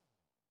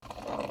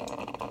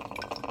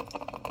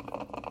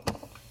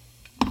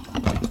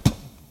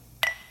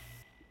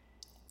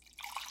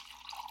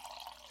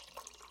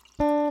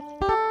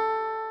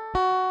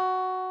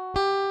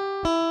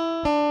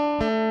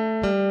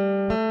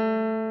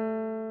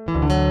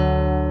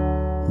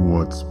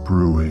What's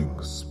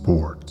Brewing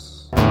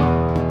Sports. I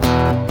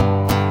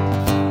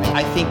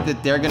think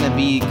that they're going to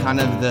be kind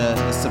of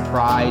the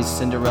surprise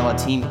Cinderella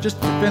team.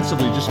 Just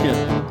defensively, just get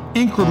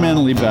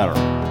incrementally better.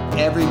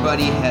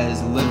 Everybody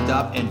has lived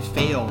up and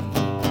failed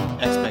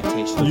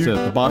expectations. That's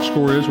it. The box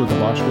score is what the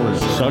box score is.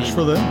 Sucks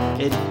for them.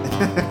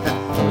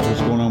 That's what's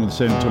going on with the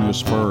San Antonio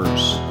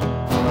Spurs.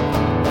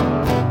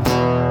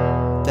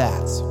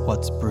 That's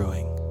what's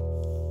brewing.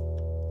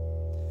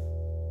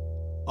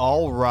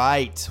 All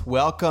right,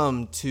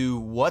 welcome to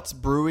What's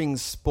Brewing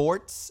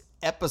Sports,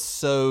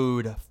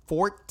 episode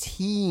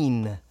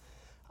 14.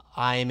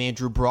 I am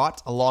Andrew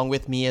Brott. Along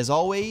with me, as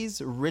always,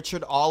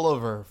 Richard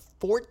Oliver.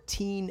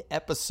 14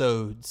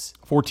 episodes.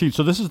 14.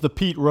 So this is the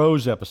Pete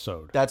Rose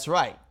episode. That's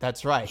right.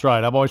 That's right.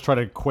 I've always tried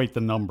to equate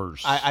the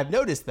numbers. I've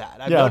noticed that.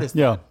 I've noticed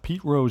that.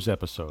 Pete Rose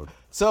episode.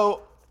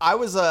 So I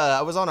was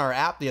on our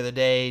app the other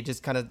day,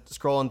 just kind of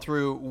scrolling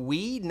through.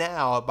 We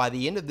now, by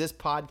the end of this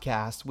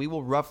podcast, we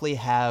will roughly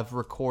have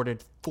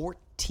recorded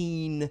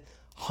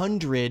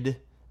 1,400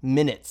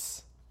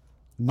 minutes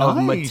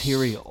of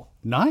material.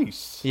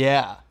 Nice.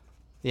 Yeah,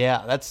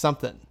 that's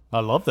something. I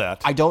love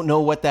that. I don't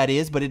know what that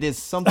is, but it is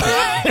something.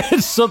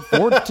 It's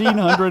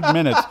 1,400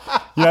 minutes.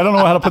 Yeah, I don't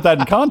know how to put that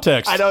in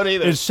context. I don't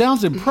either. It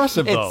sounds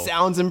impressive, though. It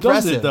sounds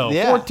impressive. Does it, though?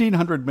 Yeah.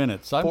 1,400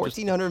 minutes.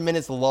 1,400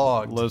 minutes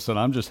logged. Listen,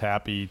 I'm just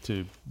happy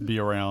to be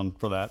around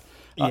for that.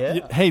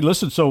 Yeah. Hey,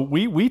 listen, so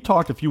we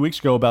talked a few weeks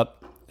ago about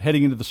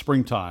heading into the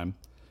springtime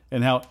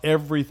and how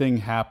everything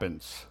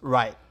happens.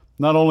 Right.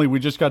 Not only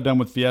we just got done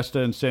with Fiesta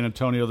in San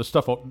Antonio, the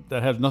stuff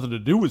that has nothing to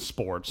do with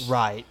sports.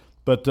 Right.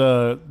 But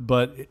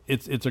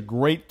it's a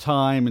great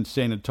time in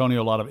San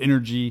Antonio, a lot of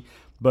energy.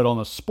 But on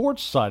the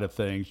sports side of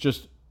things,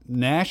 just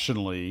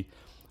nationally,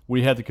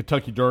 we had the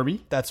Kentucky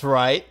Derby. That's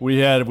right. We've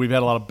had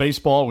a lot of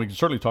baseball. We can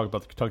certainly talk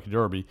about the Kentucky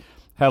Derby.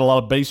 Had a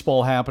lot of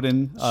baseball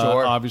happening,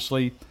 Sure.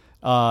 obviously.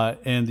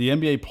 And the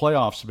NBA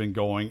playoffs have been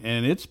going.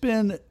 And it's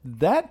been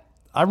that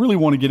 – I really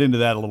want to get into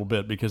that a little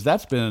bit because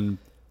that's been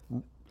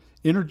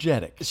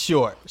energetic.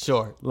 Sure.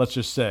 Let's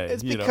just say.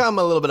 It's become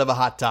a little bit of a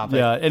hot topic.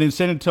 Yeah, and in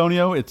San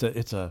Antonio,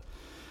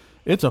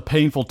 it's a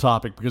painful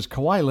topic because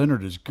Kawhi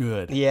Leonard is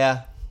good.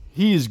 Yeah.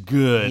 He is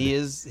good. He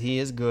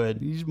is good.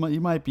 He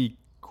might be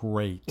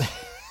great.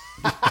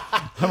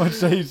 I'm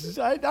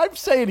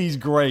saying he's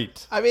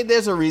great. I mean,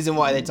 there's a reason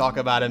why they talk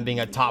about him being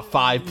a top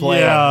 5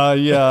 player.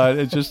 Yeah.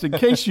 It's just in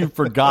case you've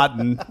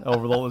forgotten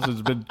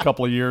it's been a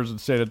couple of years in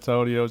San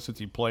Antonio since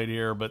he played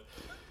here, but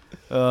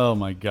oh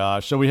my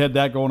gosh. So we had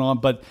that going on.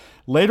 But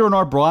later in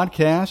our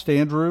broadcast,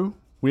 Andrew,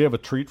 we have a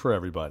treat for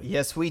everybody.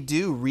 Yes, we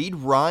do. Reid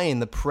Ryan,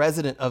 the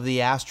president of the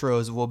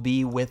Astros, will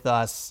be with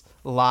us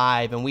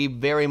live, and we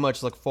very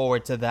much look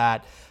forward to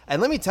that. And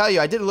let me tell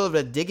you, I did a little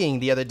bit of digging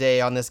the other day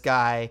on this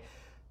guy.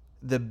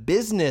 The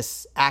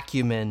business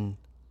acumen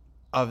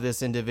of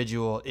this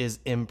individual is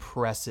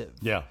impressive.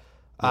 Yeah.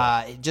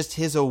 Just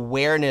his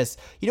awareness.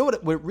 You know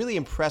what really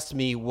impressed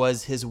me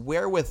was his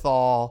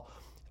wherewithal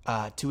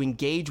to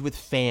engage with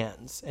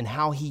fans and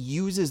how he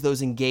uses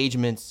those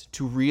engagements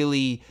to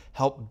really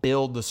help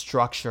build the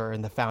structure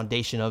and the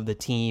foundation of the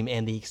team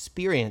and the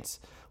experience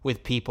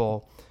with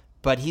people.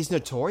 But he's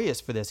notorious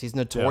for this. He's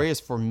notorious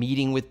for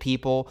meeting with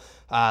people,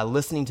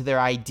 listening to their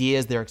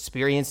ideas, their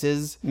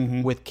experiences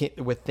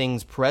with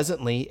things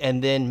presently,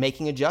 and then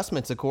making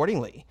adjustments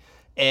accordingly.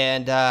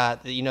 And,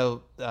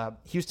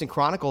 Houston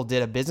Chronicle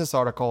did a business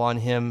article on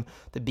him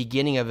the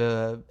beginning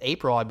of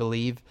April, I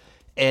believe.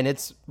 And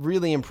it's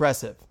really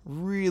impressive.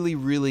 Really,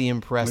 really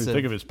impressive. When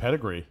you think of his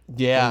pedigree.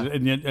 Yeah.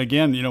 And yet,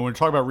 again, when we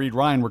talk about Reid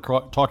Ryan, we're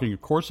talking,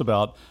 of course,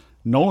 about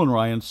Nolan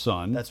Ryan's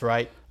son. That's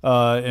right.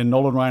 And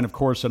Nolan Ryan, of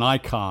course, an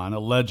icon, a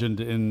legend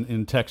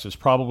in Texas.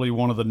 Probably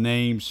one of the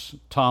names,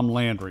 Tom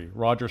Landry,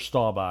 Roger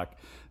Staubach,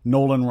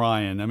 Nolan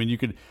Ryan. I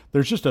mean,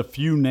 there's just a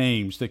few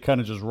names that kind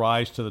of just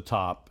rise to the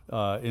top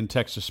in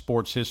Texas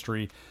sports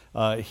history.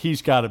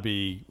 He's got to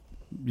be,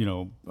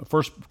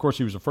 first. Of course,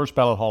 he was a first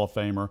ballot Hall of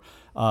Famer.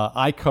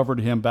 I covered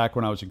him back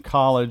when I was in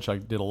college. I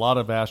did a lot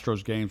of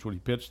Astros games when he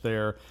pitched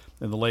there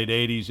in the late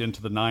 80s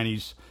into the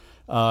 90s.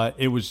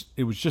 It was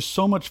just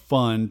so much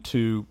fun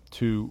to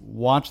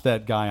watch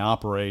that guy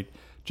operate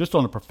just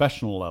on a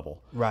professional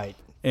level. Right.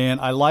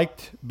 And I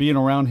liked being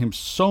around him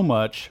so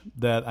much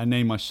that I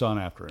named my son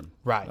after him.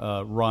 Right.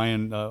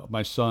 Ryan,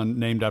 my son,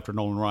 named after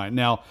Nolan Ryan.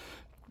 Now,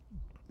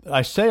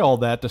 I say all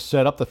that to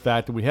set up the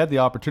fact that we had the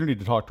opportunity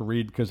to talk to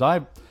Reid because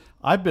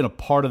I've been a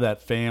part of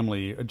that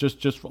family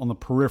just on the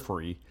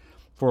periphery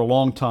for a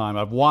long time.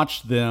 I've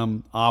watched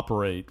them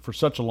operate for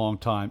such a long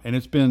time, and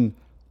it's been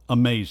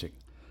amazing.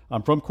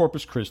 I'm from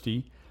Corpus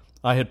Christi.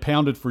 I had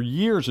pounded for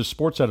years as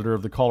sports editor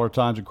of the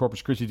Caller-Times in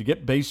Corpus Christi to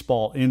get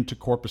baseball into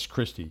Corpus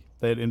Christi.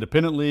 They had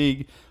independent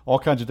league, all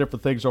kinds of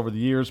different things over the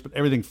years, but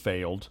everything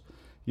failed.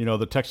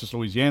 The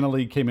Texas-Louisiana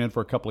League came in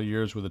for a couple of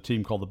years with a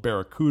team called the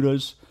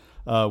Barracudas,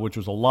 which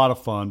was a lot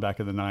of fun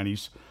back in the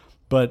 90s.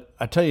 But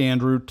I tell you,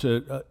 Andrew,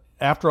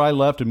 after I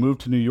left and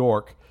moved to New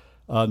York,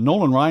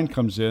 Nolan Ryan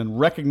comes in,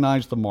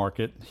 recognized the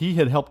market. He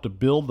had helped to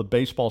build the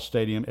baseball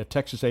stadium at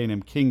Texas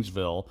A&M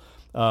Kingsville.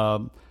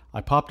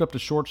 I popped up to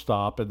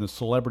shortstop in the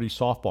celebrity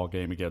softball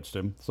game against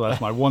him. So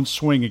that's my one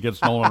swing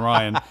against Nolan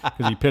Ryan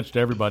because he pitched to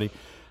everybody.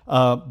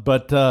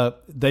 But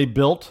they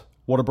built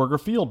Whataburger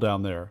Field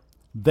down there.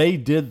 They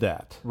did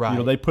that.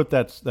 Right. They put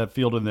that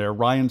field in there.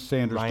 Ryan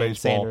Sanders baseball.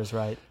 Sanders,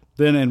 right.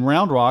 Then in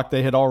Round Rock,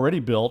 they had already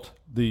built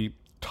the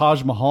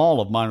Taj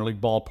Mahal of minor league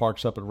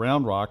ballparks up at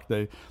Round Rock.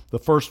 The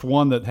first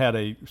one that had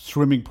a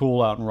swimming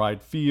pool out in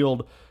right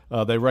field.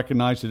 They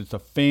recognize that it's a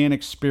fan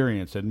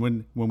experience. And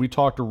when we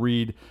talk to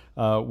Reed,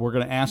 we're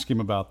going to ask him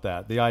about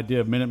that. The idea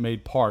of Minute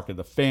Maid Park and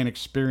the fan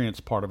experience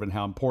part of it and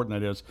how important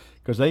that is,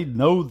 because they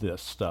know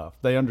this stuff.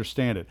 They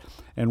understand it.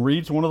 And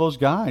Reed's one of those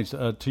guys,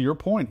 to your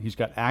point. He's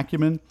got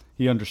acumen.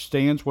 He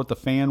understands what the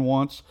fan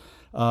wants.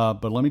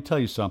 But let me tell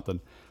you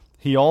something.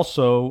 He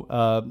also,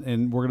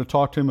 and we're going to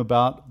talk to him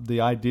about the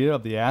idea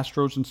of the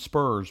Astros and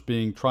Spurs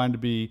the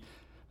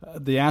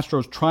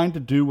Astros trying to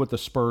do what the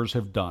Spurs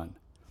have done.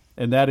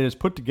 And that is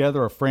put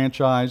together a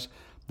franchise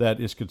that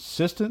is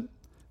consistent,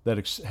 that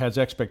has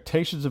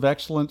expectations of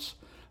excellence,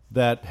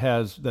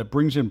 that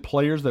brings in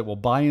players that will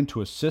buy into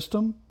a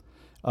system,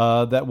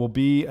 that will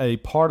be a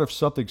part of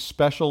something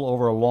special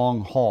over a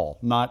long haul,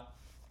 not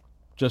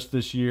just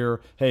this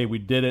year. Hey, we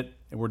did it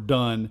and we're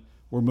done.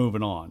 We're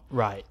moving on.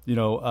 Right.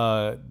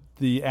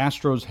 The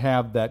Astros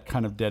have that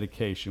kind of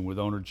dedication with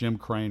owner Jim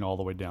Crane all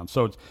the way down.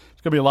 So it's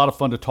going to be a lot of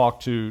fun to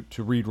talk to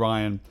Reed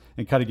Ryan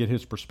and kind of get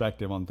his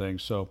perspective on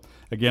things. So,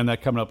 again,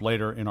 that coming up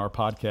later in our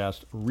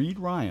podcast. Reed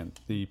Ryan,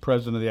 the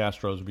president of the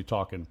Astros, will be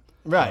talking.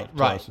 Right.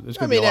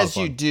 I mean, as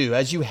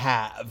you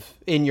have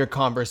in your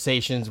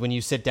conversations when you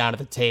sit down at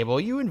the table,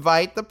 you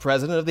invite the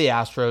president of the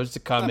Astros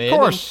to come in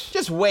and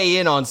just weigh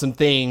in on some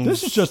things.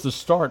 This is just the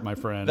start, my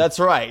friend.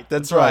 That's right.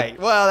 That's right.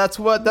 Well,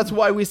 that's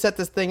why we set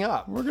this thing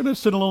up. We're going to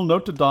send a little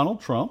note to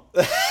Donald Trump,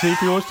 see if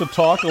he wants to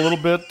talk a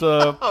little bit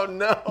oh,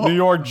 no. New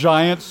York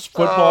Giants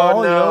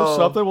football, Oh, no.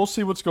 Something. We'll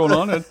see what's going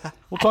on, and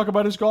we'll talk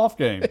about his golf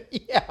game.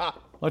 Yeah.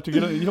 Like to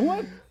get you know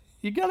what?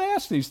 You got to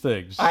ask these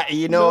things.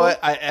 You know what?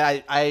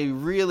 I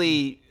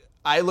really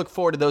look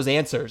forward to those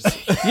answers.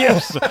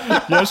 Yes,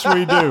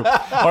 we do.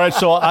 All right,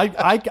 so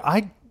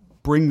I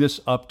bring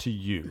this up to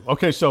you.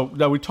 Okay, so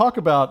now we talk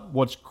about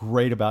what's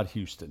great about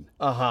Houston.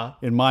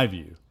 In my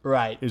view,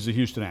 Right. is the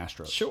Houston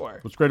Astros. Sure.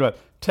 What's great about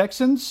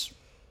Texans?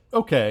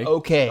 Okay. All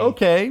What's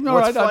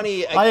right.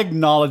 funny? I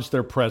acknowledge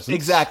their presence.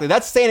 Exactly.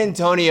 That's San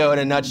Antonio in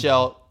a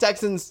nutshell.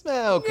 Texans,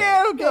 okay.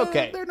 Yeah,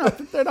 okay. They're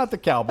not the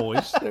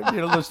Cowboys. They're,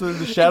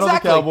 the shadow Exactly.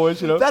 of the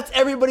Cowboys. That's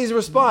everybody's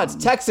response.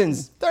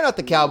 Texans, they're not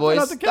the Cowboys.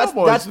 They're not the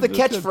Cowboys. That's the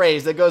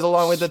catchphrase that goes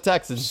along with the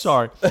Texans.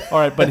 Sorry. All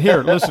right, but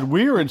here, listen.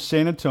 We are in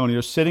San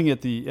Antonio, sitting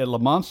at La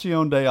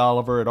Mansione de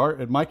Oliver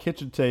at my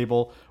kitchen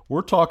table.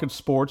 We're talking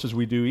sports as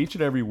we do each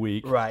and every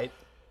week. Right.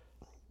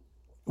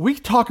 We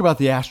talk about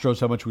the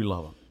Astros, how much we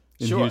love them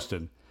in Sure.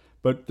 Houston,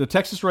 but the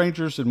Texas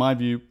Rangers, in my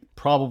view,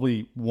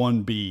 probably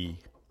 1B.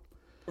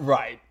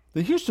 Right.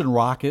 The Houston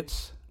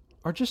Rockets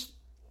are just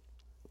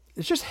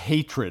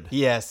hatred.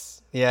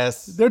 Yes.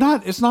 They're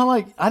not. It's not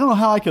like I don't know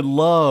how I could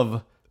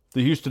love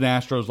the Houston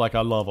Astros like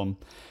I love them,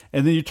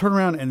 and then you turn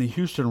around and the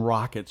Houston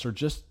Rockets are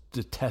just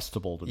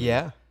detestable to me.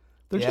 Yeah.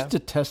 They're just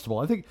detestable.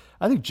 I think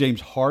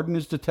James Harden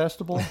is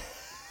detestable.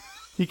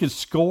 He can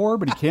score,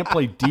 but he can't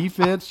play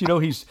defense.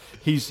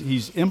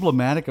 He's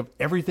emblematic of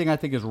everything I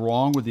think is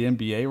wrong with the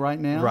NBA right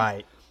now.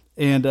 Right.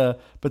 And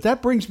but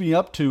that brings me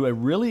up to a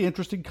really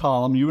interesting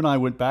column you and I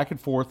went back and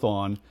forth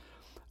on.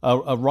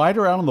 A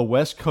writer out on the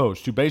West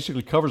Coast who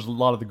basically covers a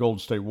lot of the Golden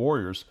State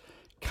Warriors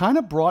kind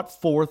of brought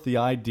forth the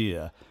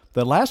idea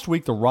that last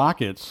week the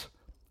Rockets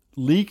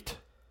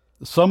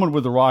someone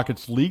with the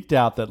Rockets leaked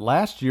out that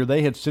last year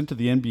they had sent to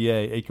the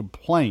NBA a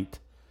complaint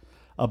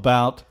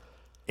about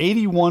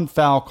 81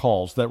 foul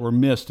calls that were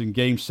missed in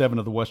Game 7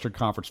 of the Western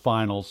Conference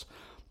Finals,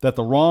 that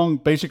the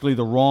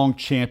wrong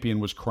champion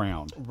was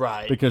crowned.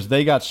 Right. Because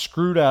they got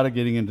screwed out of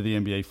getting into the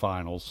NBA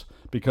Finals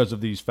because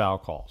of these foul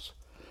calls.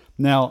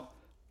 Now,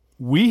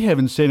 we have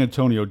in San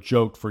Antonio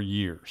joked for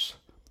years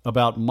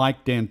about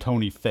Mike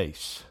D'Antoni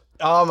face.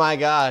 Oh, my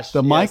gosh.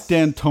 The Mike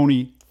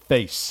D'Antoni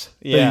face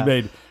that Yeah. he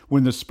made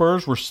when the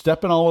Spurs were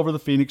stepping all over the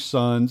Phoenix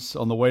Suns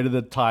on the way to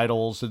the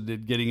titles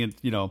and getting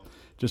it,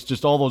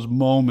 just all those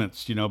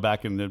moments,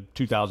 back in the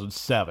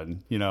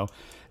 2007, and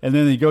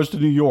then he goes to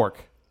New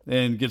York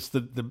and gets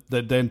the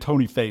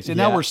D'Antoni face. And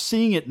now we're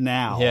seeing it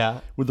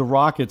now with the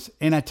Rockets.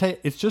 And I tell you,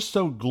 it's just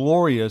so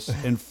glorious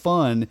and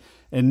fun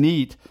and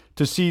neat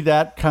to see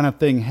that kind of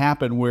thing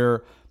happen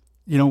where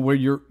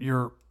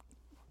you're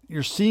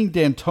seeing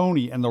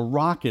D'Antoni and the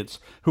Rockets,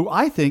 who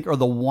I think are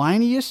the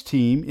whiniest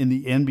team in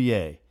the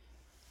NBA.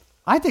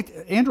 I think,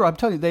 Andrew, I'm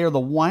telling you, they are the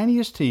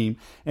whiniest team.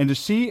 And to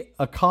see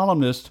a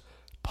columnist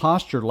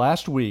posture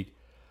last week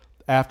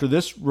after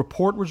this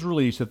report was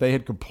released that they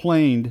had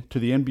complained to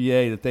the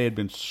NBA that they had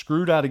been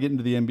screwed out of getting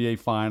to the NBA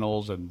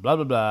Finals and blah,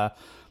 blah, blah,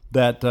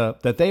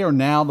 that they are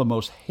now the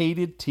most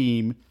hated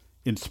team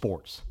in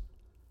sports.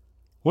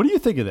 What do you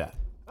think of that?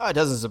 Oh, it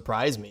doesn't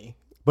surprise me.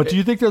 But do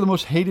you think they're the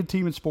most hated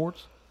team in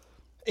sports?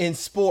 In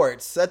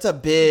sports, that's a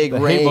big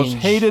range. Most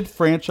hated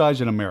franchise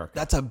in America.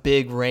 That's a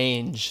big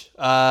range.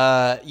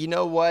 You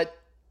know what?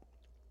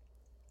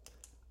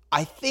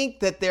 I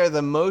think that they're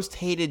the most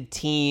hated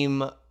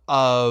team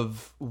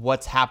of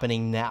what's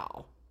happening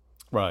now.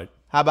 Right.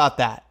 How about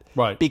that?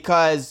 Right.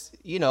 Because,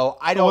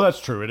 I don't... Well, that's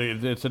true.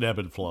 It's an ebb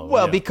and flow.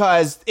 Well, yeah.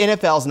 because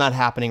NFL's not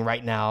happening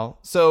right now.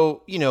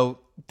 So,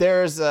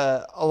 there's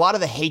a lot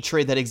of the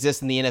hatred that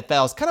exists in the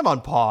NFL is kind of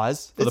on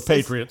pause. For the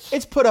Patriots.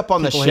 It's put up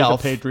on People the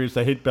shelf. hate the Patriots.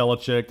 They hate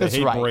Belichick. They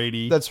hate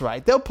Brady. That's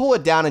right. They'll pull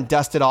it down and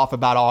dust it off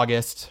about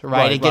August,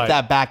 right? And get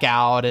that back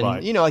out. And,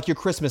 Right. like your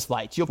Christmas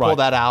lights. You'll pull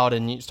that out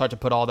and you start to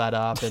put all that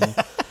up. And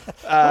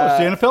it's the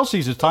NFL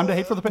season. It's time to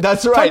hate for the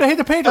Patriots. That's right. Time to hate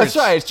the Patriots. That's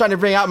right. It's trying to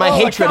bring out my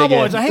hatred the again.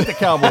 Cowboys. I hate the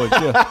Cowboys.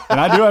 Yeah. And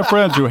I do have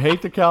friends who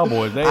hate the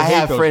Cowboys. They I hate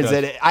have those friends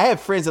guys.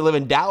 that live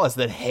in Dallas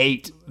that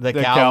hate the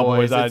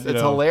Cowboys. It's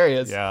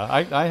hilarious. Yeah,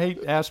 I hate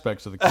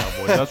aspects of the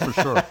Cowboys. That's for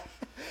sure.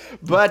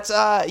 But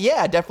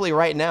definitely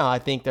right now, I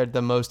think they're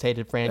the most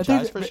hated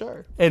franchise for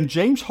sure. And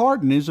James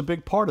Harden is a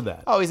big part of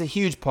that. Oh, he's a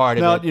huge part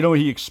of Now, it.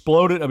 he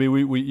exploded. I mean,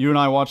 you and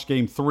I watched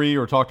Game 3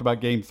 or talked about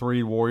Game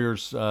 3,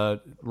 Warriors,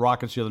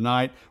 Rockets the other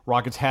night.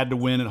 Rockets had to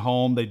win at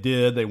home. They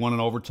did. They won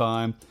in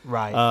overtime.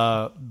 Right.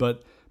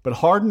 But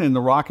Harden and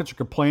the Rockets are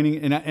complaining.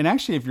 And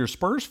actually, if you're a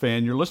Spurs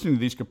fan, you're listening to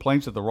these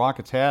complaints that the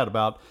Rockets had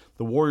about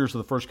the Warriors of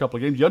the first couple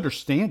of games. You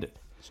understand it.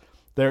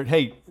 They're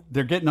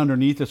getting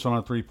underneath us on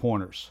our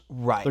three-pointers.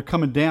 Right. They're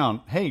coming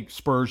down. Hey,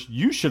 Spurs,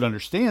 you should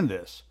understand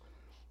this.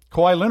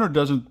 Kawhi Leonard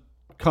doesn't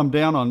come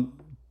down on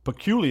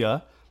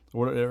Peculia,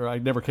 or I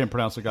never can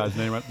pronounce the guy's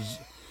name right.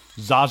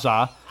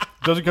 Zaza.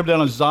 Doesn't come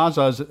down on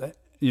Zaza's,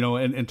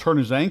 and turn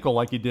his ankle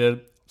like he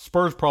did.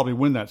 Spurs probably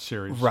win that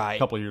series a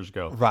couple of years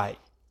ago. Right.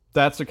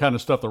 That's the kind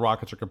of stuff the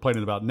Rockets are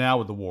complaining about now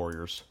with the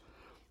Warriors.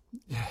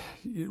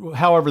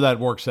 However that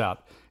works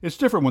out. It's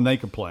different when they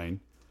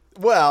complain.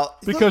 Well,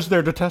 because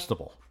they're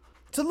detestable.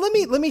 So let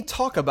me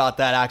talk about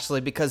that actually,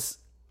 because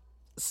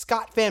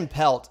Scott Van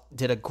Pelt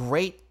did a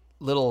great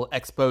little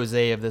expose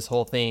of this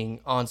whole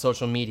thing on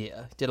social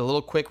media. Did a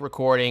little quick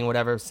recording,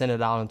 whatever, sent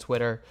it out on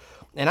Twitter.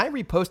 And I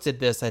reposted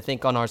this, I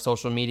think, on our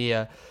social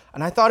media.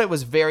 And I thought it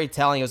was very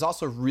telling. It was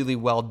also really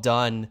well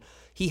done.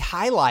 He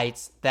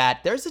highlights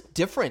that there's a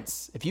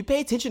difference. If you pay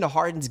attention to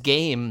Harden's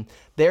game,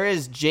 there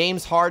is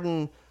James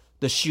Harden,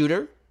 the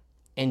shooter,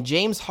 and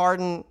James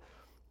Harden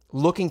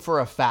looking for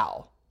a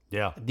foul.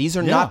 Yeah. These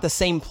are not the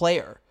same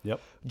player. Yep.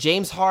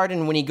 James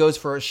Harden, when he goes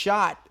for a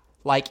shot,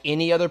 like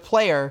any other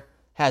player,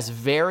 has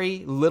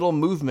very little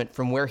movement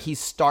from where he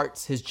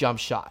starts his jump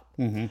shot.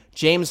 Mm-hmm.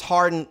 James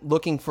Harden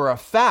looking for a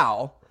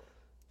foul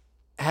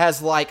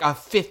has like a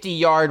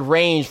 50-yard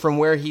range from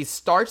where he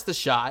starts the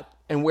shot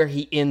and where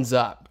he ends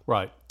up.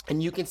 Right.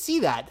 And you can see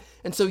that.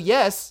 And so,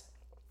 yes,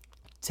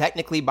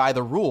 technically by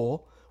the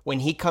rule, when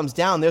he comes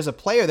down, there's a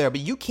player there,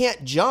 but you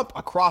can't jump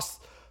across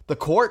the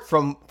court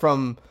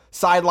from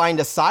sideline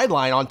to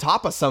sideline on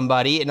top of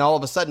somebody and all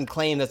of a sudden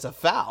claim that's a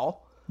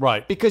foul.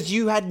 Right. Because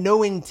you had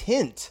no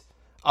intent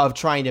of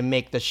trying to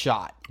make the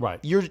shot. Right.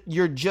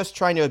 You're just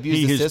trying to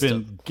abuse the system. He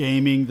has been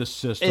gaming the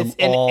system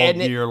all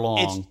year long.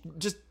 It's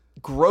just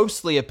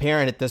grossly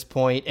apparent at this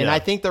point. And Yeah. I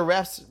think the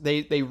refs,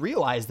 they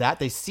realize that.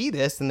 They see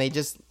this and they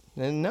just,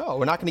 no,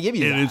 we're not going to give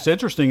you that. And it's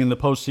interesting in the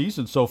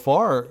postseason so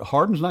far,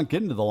 Harden's not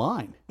getting to the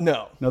line.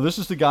 No. Now, this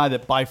is the guy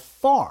that by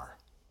far,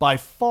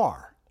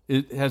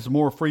 it has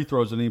more free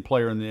throws than any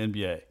player in the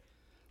NBA.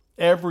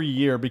 Every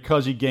year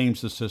because he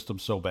games the system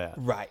so bad.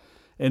 Right.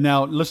 And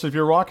now, listen, if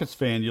you're a Rockets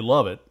fan, you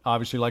love it.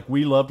 Obviously, like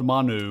we loved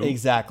Manu.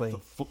 Exactly.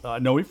 I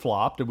know he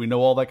flopped, and we know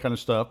all that kind of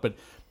stuff,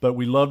 but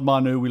we loved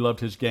Manu. We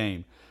loved his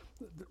game.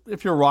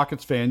 If you're a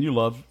Rockets fan, you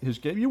love his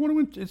game. You want to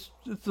win. It's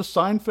the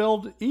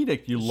Seinfeld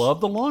edict. You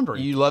love the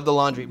laundry. You love the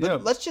laundry. But Yeah.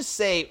 let's just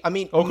say, I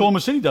mean... Oklahoma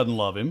City doesn't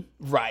love him.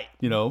 Right.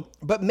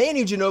 But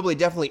Manu Ginobili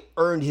definitely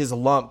earned his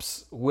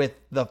lumps with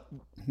the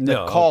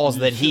calls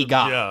that he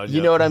got. Yeah, you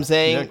know what I'm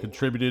saying? Yeah,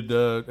 contributed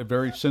a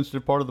very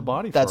sensitive part of the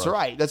body. That's for us.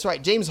 right. That's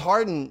right. James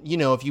Harden,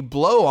 if you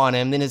blow on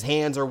him, then his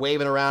hands are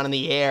waving around in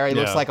the air. He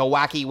looks Yeah. like a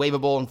wacky,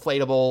 waveable,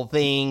 inflatable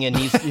thing, and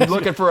he's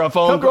looking for a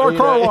phone Come to our call.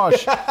 car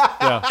wash.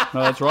 Yeah,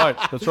 no, that's right.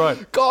 That's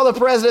right. Call the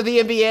president of the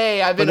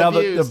NBA. I've been But now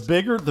abused.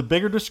 the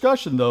bigger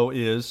discussion though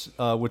is,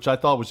 which I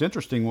thought was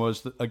interesting,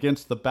 was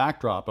against the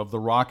backdrop of the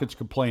Rockets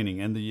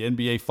complaining and the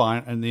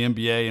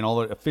NBA and all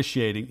the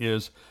officiating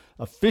is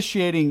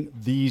officiating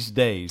these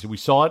days. We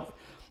saw it.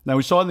 Now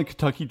we saw it in the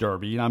Kentucky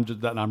Derby,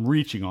 and I'm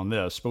reaching on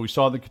this, but we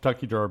saw the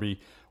Kentucky Derby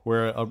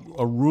where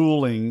a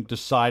ruling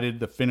decided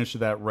the finish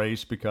of that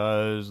race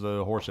because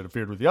the horse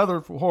interfered with the other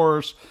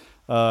horse.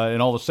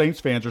 And all the Saints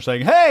fans are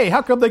saying, hey,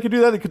 how come they can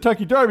do that in the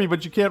Kentucky Derby,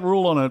 but you can't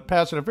rule on a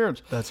pass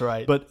interference? That's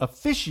right. But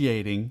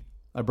officiating,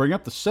 I bring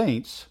up the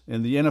Saints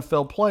and the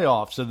NFL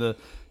playoffs and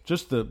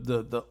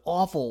the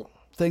awful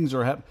things that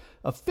are happening.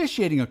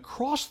 Officiating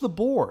across the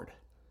board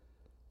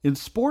in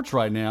sports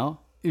right now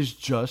is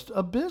just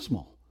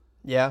abysmal.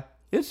 Yeah.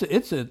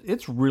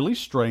 It's really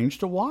strange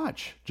to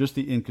watch. Just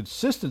the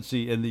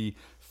inconsistency and the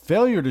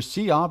failure to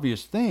see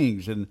obvious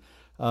things. And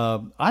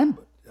I've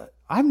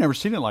never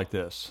seen it like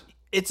this.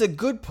 It's a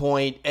good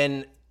point,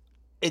 and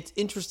it's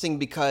interesting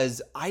because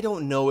I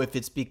don't know if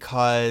it's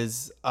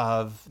because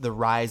of the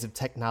rise of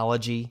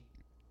technology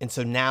And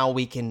so now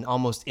we can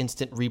almost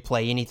instant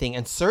replay anything.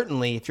 And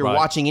certainly if you're Right,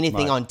 watching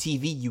anything right. on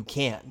TV, you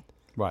can.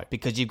 Right.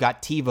 Because you've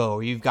got TiVo,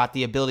 or you've got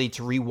the ability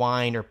to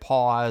rewind or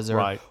pause or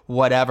Right.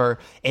 whatever.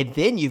 And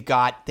then you've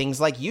got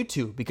things like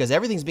YouTube, because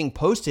everything's being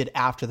posted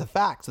after the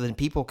fact. So then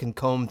people can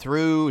comb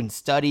through and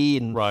study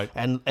and Right.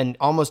 and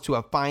almost to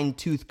a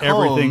fine-tooth comb.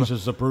 Everything's a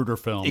Zapruder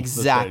film. these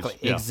Exactly,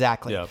 days. Yeah,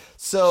 exactly. Yeah.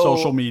 So-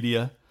 social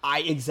media.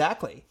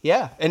 Exactly.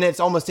 Yeah. And it's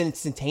almost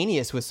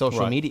instantaneous with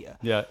social Right. media.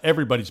 Yeah,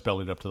 everybody's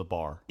bellied up to the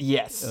bar.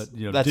 Yes.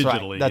 digitally That's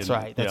right. That's and,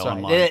 right. That's yeah, right.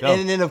 online. And, Yeah.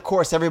 and then, of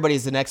course,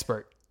 everybody's an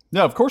expert.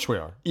 Yeah, of course we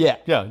are. Yeah.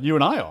 Yeah, you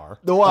and I are.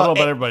 Well, I don't know about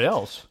and- everybody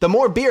else. The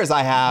more beers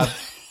I have,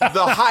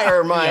 the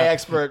higher my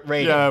expert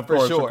rating, Yeah, of for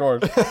course, sure.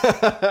 of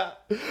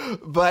course.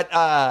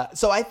 But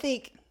so I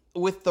think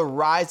with the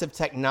rise of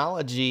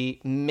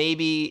technology,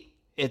 maybe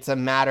it's a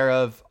matter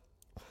of,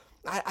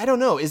 I don't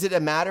know. Is it a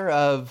matter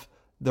of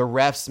the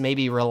refs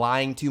maybe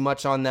relying too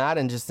much on that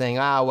and just saying,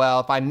 well,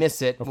 if I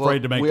miss it,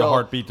 Afraid to make the we'll-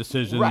 heartbeat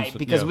decisions. Right,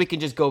 because Yeah. we can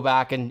just go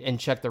back and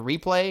check the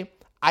replay.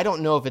 I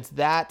don't know if it's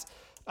that.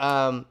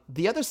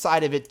 The other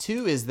side of it,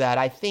 too, is that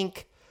I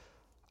think,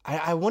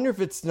 I wonder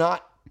if it's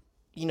not,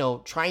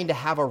 trying to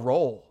have a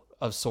role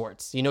of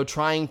sorts,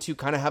 trying to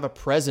kind of have a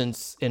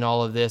presence in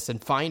all of this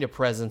and find a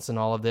presence in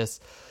all of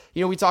this.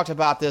 We talked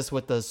about this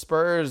with the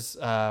Spurs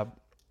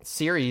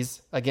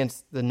series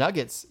against the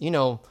Nuggets.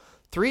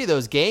 3 of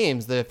those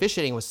games, the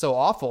officiating was so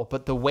awful,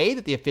 but the way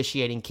that the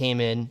officiating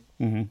came in,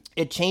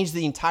 it changed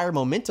the entire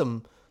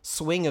momentum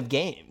swing of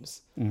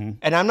games.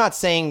 And I'm not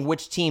saying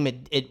which team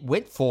it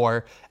went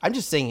for. I'm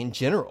just saying in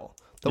general,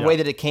 the way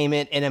that it came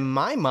in. And in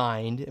my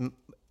mind,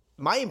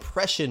 my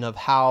impression of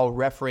how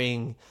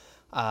refereeing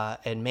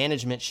and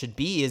management should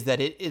be is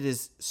that it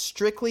is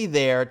strictly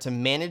there to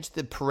manage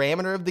the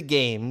parameter of the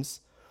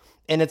games.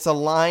 And it's a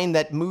line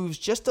that moves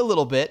just a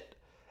little bit.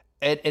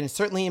 And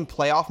certainly in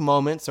playoff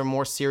moments or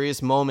more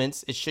serious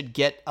moments, it should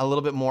get a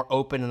little bit more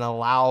open and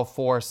allow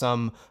for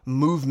some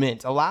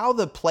movement, allow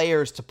the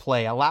players to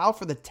play, allow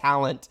for the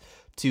talent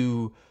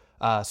to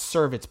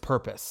serve its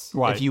purpose,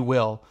 Right. if you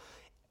will.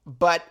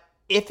 But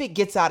if it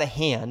gets out of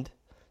hand,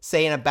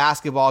 say in a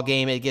basketball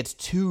game, it gets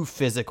too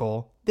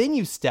physical, then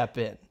you step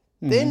in.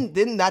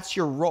 Then that's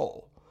your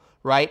role,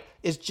 right?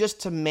 It's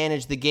just to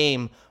manage the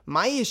game.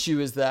 My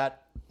issue is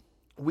that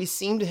we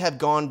seem to have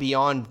gone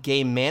beyond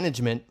game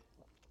management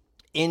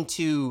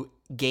into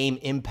game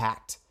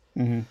impact.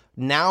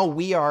 Now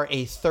we are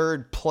a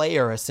third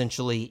player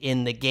essentially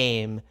in the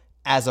game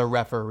as a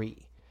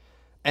referee.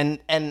 And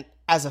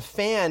as a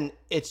fan,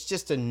 it's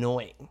just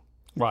annoying.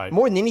 Right.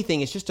 More than anything,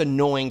 it's just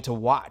annoying to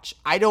watch.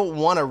 I don't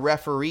want a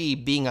referee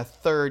being a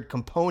third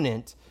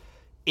component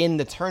in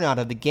the turnout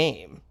of the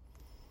game.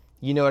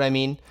 You know what I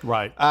mean?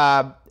 Right.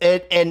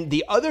 And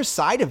the other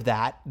side of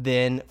that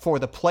then for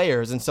the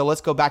players, and so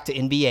let's go back to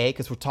NBA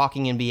because we're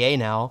talking NBA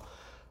now.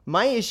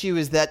 My issue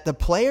is that the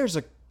players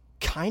are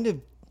kind of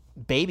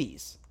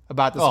babies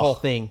about this whole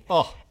thing.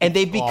 And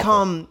they've awful.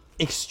 become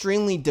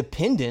extremely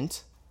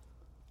dependent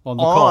on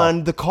the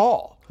on the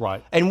call.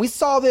 Right. And we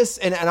saw this,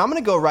 and I'm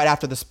going to go right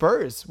after the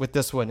Spurs with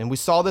this one. And we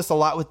saw this a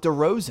lot with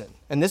DeRozan.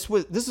 And this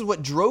is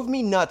what drove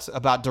me nuts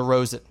about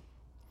DeRozan.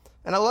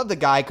 And I love the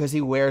guy because he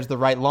wears the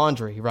right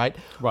laundry, right?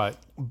 Right.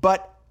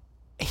 But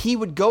he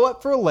would go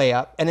up for a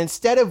layup, and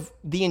instead of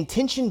the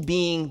intention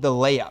being the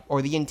layup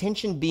or the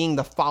intention being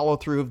the follow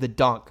through of the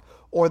dunk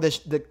or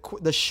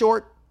the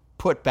short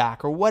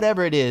putback or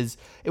whatever it is,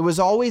 it was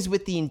always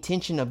with the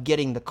intention of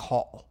getting the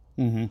call.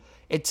 And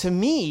to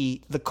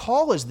me, the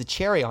call is the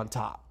cherry on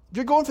top. If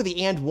you're going for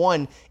the and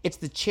one, it's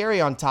the cherry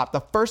on top. The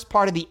first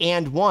part of the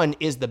and one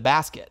is the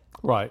basket.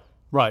 Right.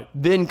 Right.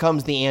 Then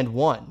comes the and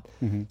one.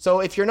 So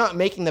if you're not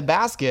making the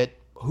basket,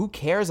 who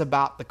cares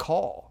about the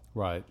call?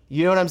 Right.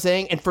 You know what I'm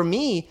saying? And for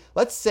me,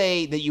 let's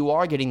say that you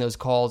are getting those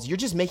calls, you're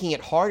just making it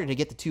harder to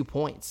get the 2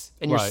 points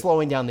and you're Right.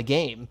 slowing down the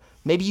game.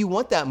 Maybe you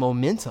want that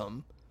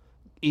momentum,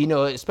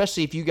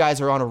 especially if you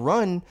guys are on a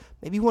run,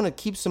 maybe you want to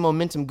keep some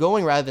momentum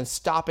going rather than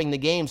stopping the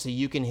game so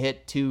you can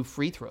hit 2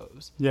 free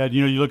throws. Yeah,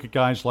 you look at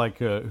guys like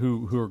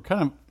who are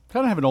kind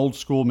of have an old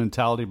school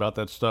mentality about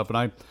that stuff,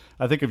 and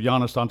I think of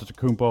Giannis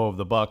Antetokounmpo of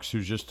the Bucks,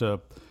 who's just a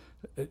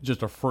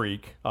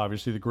freak,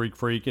 obviously the Greek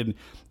freak, and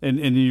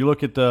you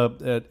look at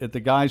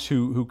the guys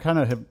who kind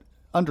of have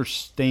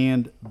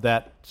understand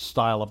that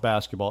style of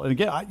basketball. And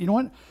again, you know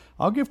what?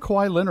 I'll give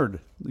Kawhi Leonard,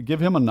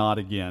 give him a nod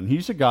again.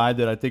 He's a guy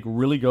that I think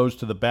really goes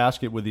to the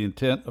basket with the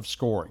intent of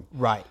scoring.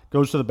 Right.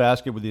 Goes to the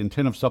basket with the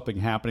intent of something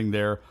happening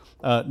there.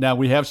 Now,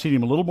 we have seen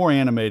him a little more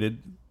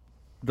animated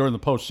during the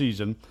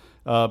postseason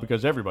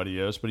because everybody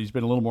is, but he's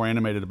been a little more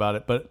animated about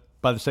it. But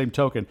by the same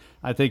token,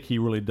 I think he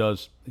really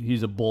does.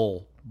 He's a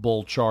bull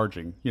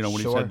charging, when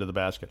he's Sure. heading to the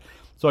basket.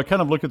 So I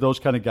kind of look at those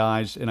kind of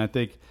guys, and I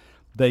think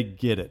they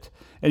get it.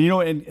 And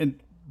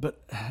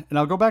and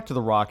I'll go back to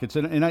the Rockets,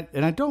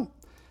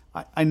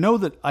 I know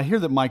that I hear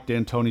that Mike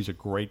D'Antoni's a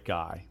great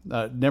guy.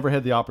 Never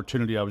had the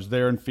opportunity. I was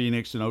there in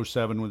Phoenix in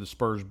 2007 when the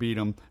Spurs beat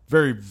him.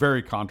 Very,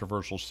 very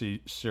controversial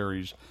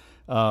series.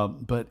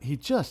 But he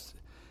just,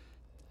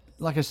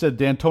 like I said,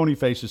 D'Antoni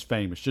face is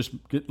famous. Just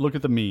look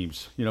at the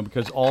memes,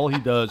 because all he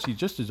does, he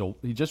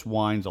just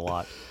whines a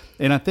lot,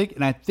 and I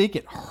think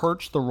it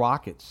hurts the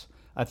Rockets.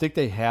 I think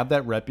they have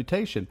that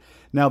reputation.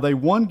 Now they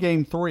won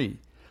Game 3,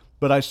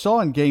 but I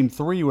saw in Game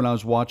 3 when I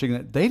was watching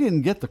it, they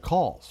didn't get the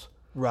calls.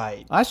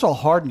 Right. I saw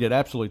Harden get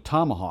absolutely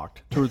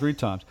tomahawked 2 or 3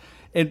 times,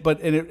 and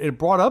it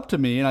brought up to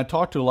me, and I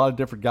talked to a lot of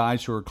different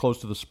guys who are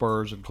close to the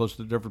Spurs and close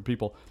to different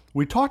people.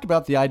 We talked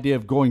about the idea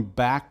of going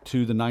back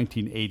to the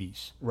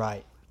 1980s.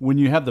 Right. When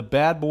you have the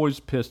Bad Boys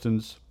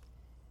Pistons,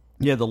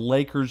 you had the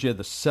Lakers, you had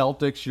the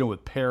Celtics,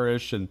 with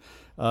Parrish, and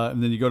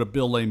then you go to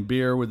Bill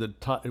Laimbeer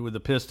with the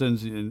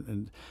Pistons,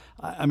 and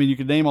I mean, you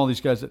could name all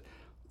these guys. That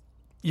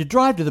you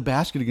drive to the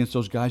basket against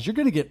those guys, you're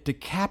going to get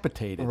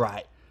decapitated.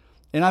 Right.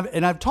 And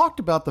I've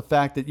talked about the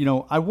fact that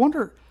I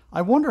wonder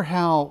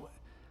how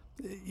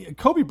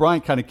Kobe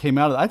Bryant kind of came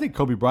out of it. I think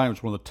Kobe Bryant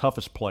was one of the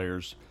toughest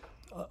players,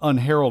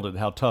 unheralded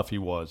how tough he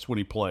was when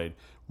he played.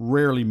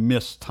 Rarely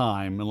missed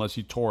time unless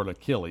he tore an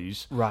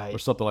Achilles, right, or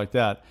something like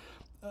that.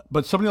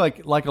 But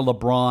somebody like a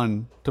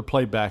LeBron to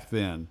play back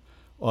then,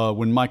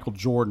 when Michael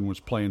Jordan was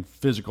playing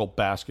physical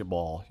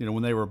basketball,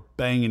 when they were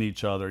banging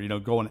each other,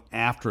 going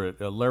after it.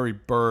 Larry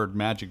Bird,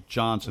 Magic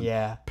Johnson,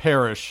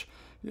 Parrish,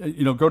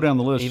 go down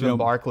the list. Even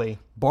Barkley.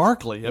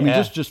 I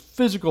mean, just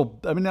physical.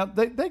 I mean, now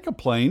they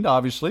complained,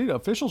 obviously.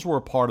 Officials were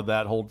a part of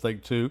that whole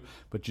thing too,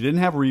 but you didn't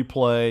have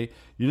replay.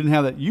 You didn't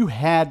have that. You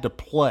had to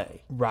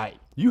play. Right.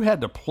 You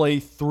had to play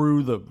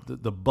through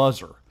the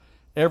buzzer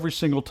every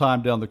single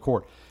time down the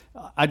court.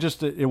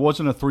 It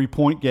wasn't a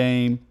 3-point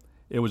game.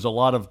 It was a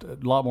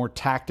lot more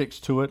tactics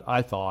to it.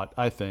 I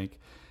think,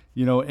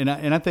 and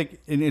I think,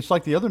 and it's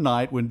like the other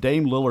night when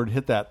Dame Lillard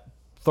hit that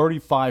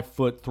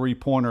 35-foot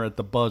 3-pointer at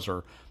the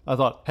buzzer. I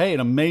thought, hey, an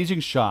amazing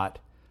shot.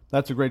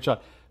 That's a great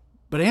shot.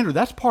 But Andrew,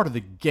 that's part of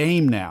the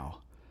game now.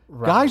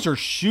 Right. Guys are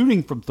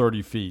shooting from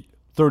 30 feet,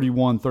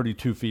 31,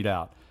 32 feet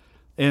out.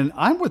 And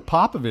I'm with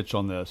Popovich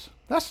on this.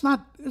 It's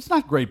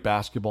not great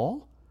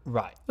basketball.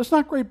 Right. That's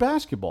not great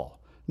basketball.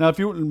 Now, if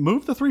you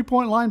move the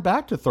 3-point line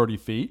back to 30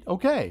 feet,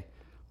 okay.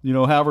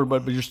 However,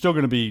 but you're still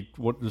going to be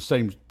the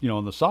same,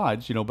 on the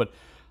sides, but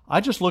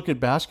I just look at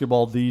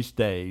basketball these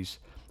days,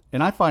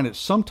 and I find it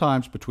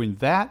sometimes between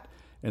that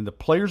and the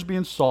players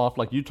being soft,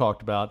 like you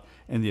talked about,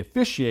 and the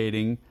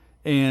officiating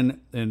and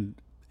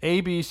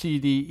A, B, C,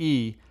 D,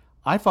 E,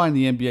 I find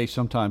the NBA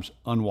sometimes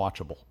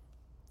unwatchable.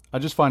 I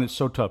just find it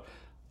so tough.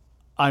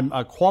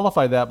 I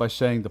qualify that by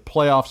saying the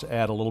playoffs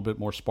add a little bit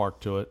more spark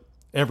to it.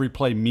 Every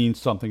play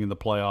means something in the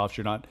playoffs.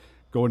 You're not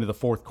going to the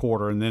fourth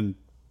quarter and then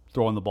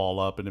throwing the ball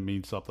up and it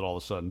means something all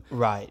of a sudden.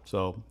 Right.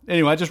 So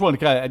anyway, I just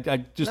wanted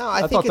to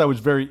I thought that was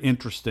very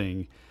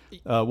interesting,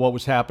 what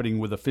was happening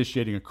with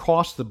officiating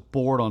across the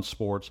board on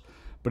sports,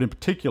 but in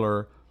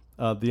particular,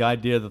 the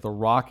idea that the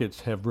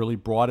Rockets have really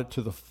brought it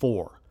to the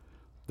fore.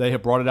 They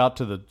have brought it out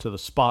to the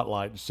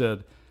spotlight and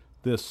said,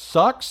 this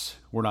sucks.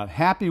 We're not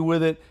happy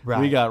with it. Right.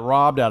 We got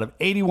robbed out of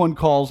 81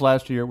 calls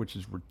last year, which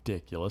is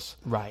ridiculous.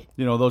 Right.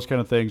 Those kind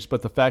of things.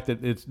 But the fact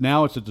that it's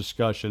a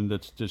discussion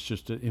that's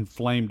just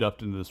inflamed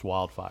up into this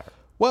wildfire.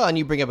 Well, and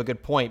you bring up a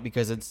good point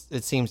because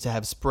it seems to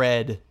have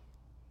spread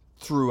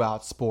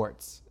throughout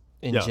sports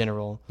in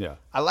general. Yeah.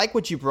 I like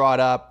what you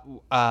brought up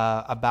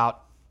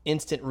about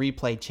instant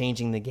replay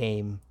changing the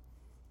game,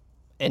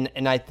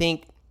 and I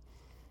think.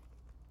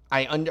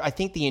 I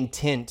think the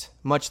intent,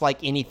 much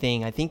like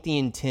anything, I think the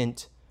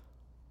intent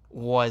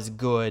was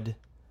good,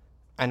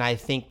 and I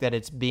think that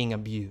it's being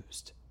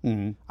abused.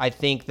 Mm-hmm. I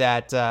think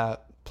that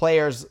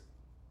players,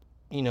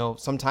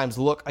 sometimes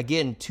look,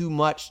 again, too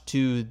much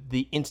to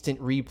the instant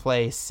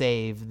replay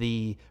save,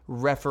 the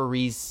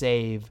referee's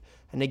save.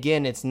 And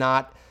again, it's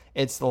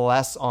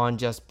less on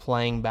just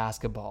playing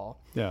basketball.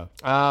 Yeah.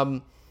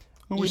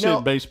 We see it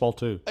in baseball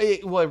too.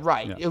 Well,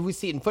 right. Yeah. We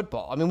see it in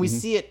football. I mean, we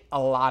see it a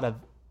lot of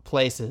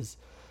places.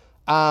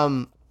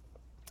 I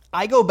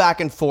go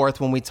back and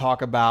forth when we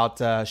talk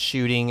about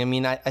shooting. I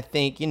mean, I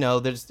think,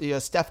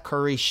 there's Steph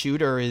Curry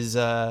shooter is,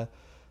 that's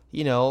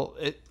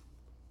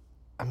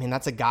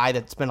a guy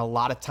that spent a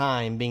lot of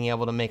time being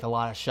able to make a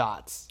lot of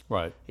shots.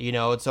 Right.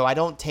 So I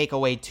don't take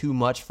away too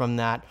much from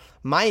that.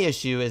 My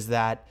issue is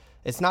that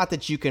it's not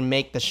that you can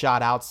make the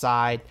shot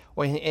outside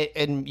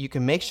and you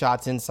can make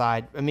shots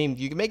inside. I mean,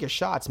 you can make your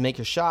shots,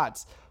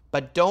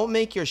 but don't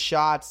make your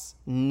shots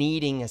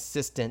needing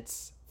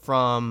assistance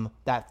from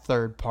that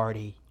third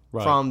party,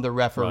 from the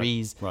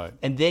referees, right.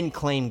 And then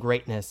claim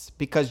greatness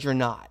because you're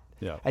not.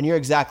 Yeah. And you're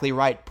exactly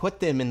right. Put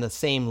them in the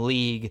same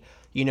league.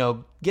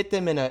 Get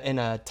them in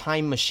a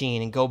time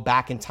machine and go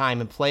back in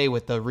time and play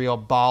with the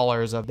real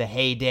ballers of the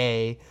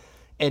heyday,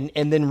 and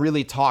then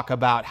really talk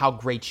about how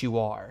great you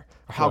are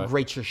or how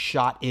great your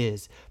shot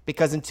is.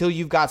 Because until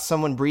you've got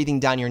someone breathing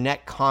down your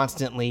neck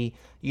constantly,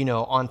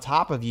 on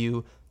top of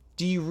you,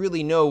 do you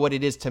really know what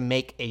it is to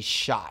make a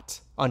shot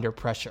under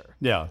pressure?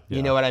 Yeah.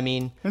 You know what I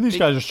mean? And these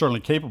guys are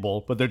certainly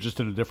capable, but they're just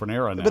in a different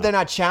era now. But they're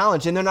not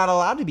challenged, and they're not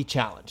allowed to be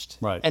challenged.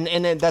 Right.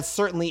 And that's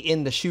certainly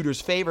in the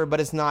shooter's favor, but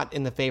it's not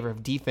in the favor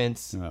of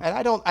defense. Yeah.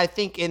 And I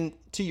think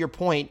to your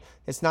point,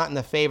 it's not in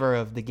the favor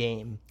of the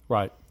game.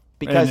 Right.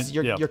 because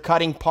And you're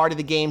cutting part of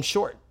the game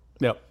short.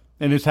 Yep.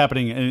 And it's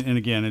happening. And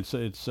again,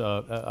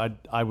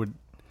 I would,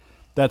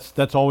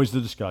 that's always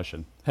the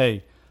discussion.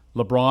 Hey,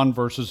 LeBron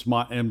versus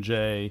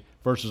MJ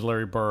versus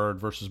Larry Bird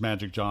versus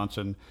Magic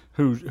Johnson,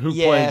 who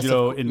plays,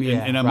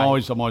 and I'm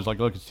always like,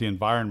 look, it's the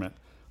environment.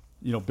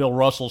 Bill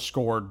Russell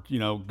scored,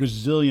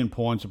 gazillion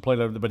points and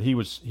played, but he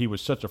was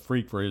such a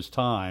freak for his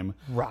time.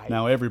 Right.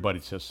 Now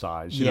everybody's his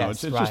size.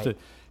 It's right. just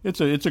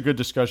it's a good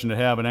discussion to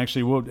have, and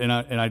actually,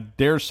 I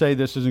dare say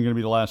this isn't going to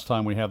be the last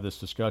time we have this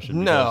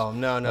discussion. No.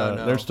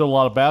 There's still a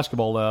lot of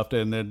basketball left,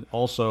 and then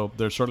also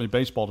there's certainly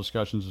baseball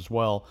discussions as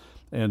well,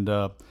 and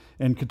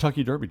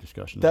Kentucky Derby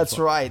discussions. That's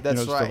right.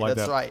 That's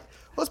right.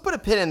 Let's put a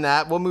pin in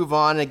that. We'll move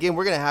on. Again,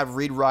 we're going to have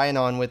Reed Ryan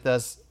on with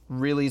us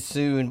really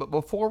soon, but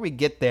before we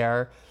get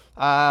there,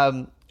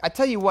 I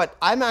tell you what,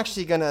 we're not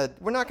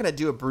going to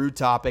do a brew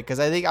topic because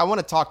I think I want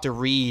to talk to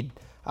Reed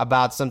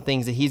about some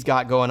things that he's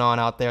got going on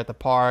out there at the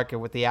park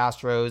and with the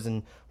Astros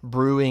and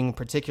brewing in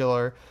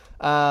particular.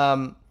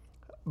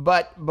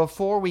 But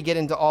before we get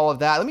into all of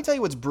that, let me tell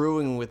you what's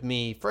brewing with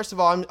me. First of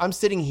all, I'm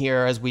sitting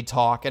here as we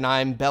talk, and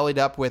I'm bellied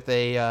up with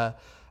a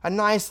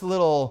nice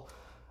little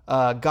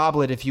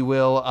goblet, if you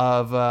will,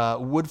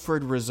 of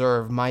Woodford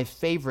Reserve, my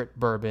favorite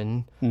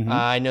bourbon.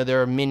 I know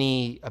there are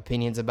many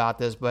opinions about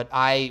this, but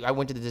I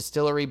went to the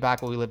distillery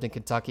back when we lived in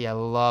Kentucky. I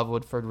love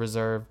Woodford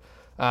Reserve.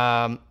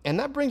 And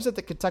that brings up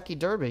the Kentucky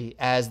Derby,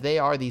 as they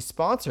are the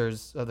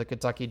sponsors of the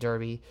Kentucky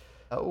Derby.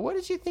 What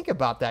did you think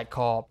about that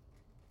call?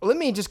 Let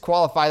me just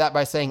qualify that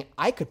by saying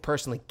I could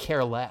personally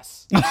care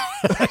less.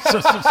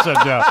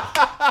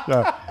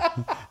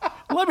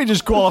 Let me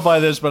just qualify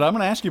this, but I'm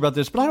going to ask you about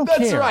this, but I don't care.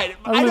 That's right.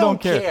 I really don't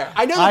care.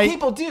 I know that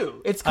people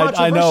do. It's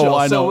controversial,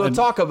 I know. so we'll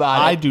talk about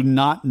it. I do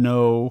not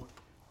know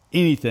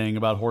anything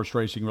about horse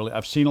racing, really.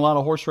 I've seen a lot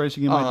of horse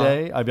racing in my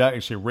day. I've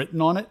actually written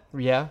on it.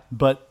 Yeah.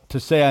 But to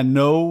say I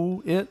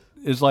know it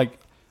is like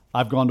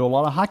I've gone to a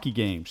lot of hockey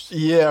games.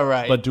 Yeah,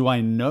 right. But do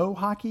I know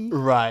hockey?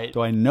 Right. Do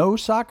I know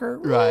soccer?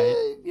 Right.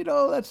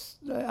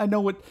 I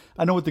know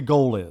what the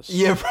goal is.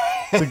 Yeah,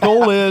 right. The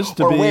goal is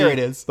to or be where it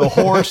is. The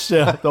horse.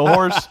 The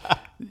horse.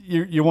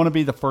 You want to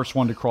be the first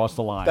one to cross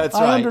the line. That's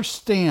right. I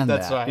understand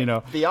that. That's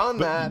right.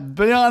 Beyond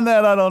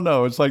that, I don't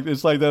know. It's like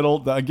that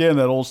old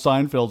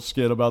Seinfeld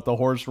skit about the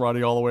horse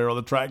riding all the way around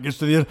the track. Gets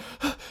to the end.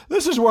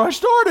 This is where I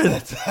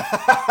started.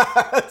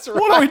 That's right.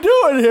 What are we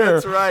doing here?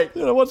 That's right.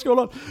 What's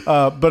going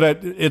on? But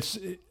it's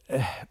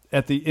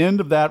at the end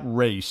of that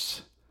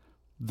race,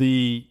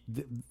 the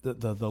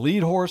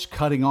lead horse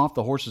cutting off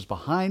the horses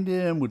behind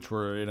him, which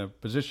were in a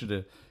position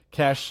to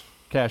cash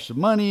some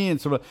money, and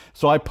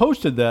so I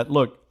posted that.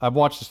 Look, I've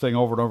watched this thing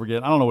over and over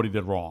again. I don't know what he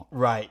did wrong.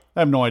 Right.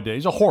 I have no idea.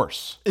 He's a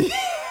horse.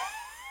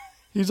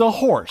 He's a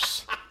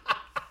horse.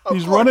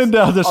 He's running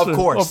down this. Of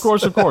course.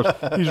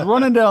 He's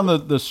running down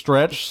the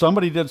stretch.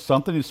 Somebody did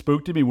something. He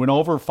spooked him. He went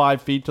over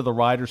 5 feet to the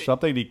right or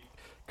something. He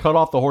cut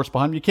off the horse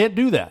behind him. You can't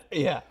do that.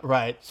 Yeah.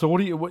 Right.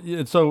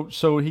 So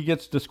so he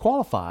gets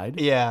disqualified.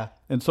 Yeah.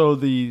 And so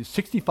the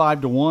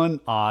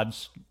 65-1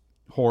 odds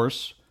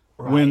horse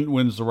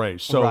wins the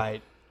race. So.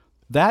 Right.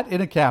 That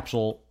in a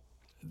capsule,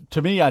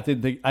 to me, I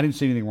didn't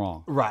see anything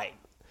wrong. Right.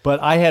 But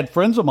I had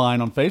friends of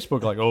mine on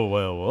Facebook like, oh,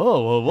 well,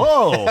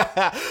 whoa.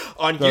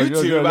 On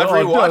YouTube, I've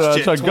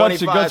rewatched it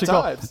 25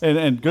 times.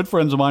 And good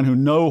friends of mine who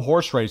know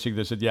horse racing,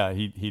 they said, yeah,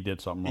 he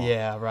did something wrong.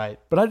 Yeah, right.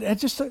 But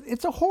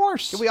it's a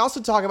horse. Can we also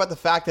talk about the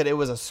fact that it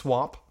was a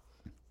swamp?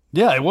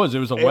 Yeah, it was. It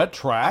was a wet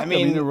track. I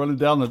mean, they're running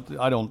down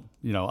I don't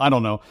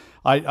know.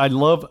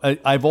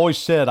 I've always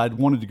said I'd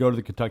wanted to go to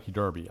the Kentucky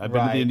Derby. I've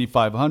been to the Indy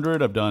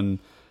 500. I've done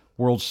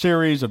World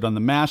Series. I've done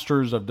the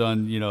Masters. I've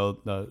done,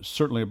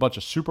 certainly a bunch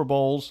of Super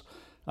Bowls.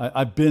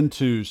 I've been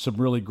to some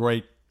really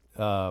great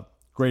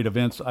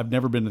events. I've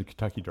never been to the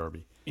Kentucky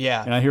Derby.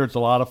 Yeah. And I hear it's a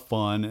lot of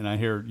fun, and I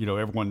hear,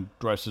 everyone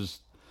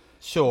dresses,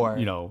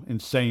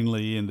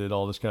 insanely and did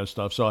all this kind of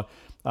stuff. So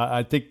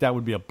I think that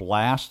would be a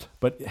blast.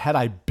 But had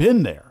I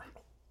been there,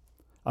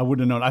 I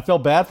wouldn't have known. I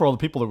felt bad for all the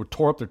people that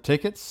tore up their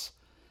tickets.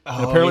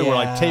 And apparently were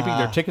like taping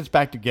their tickets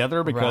back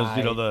together because,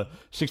 the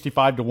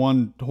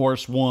 65-1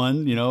 horse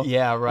won,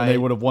 Yeah, right. And they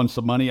would have won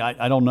some money.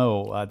 I don't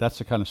know. That's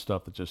the kind of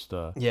stuff that just...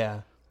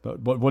 yeah.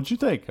 But what'd you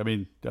think? I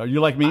mean, are you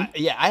like me?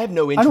 I have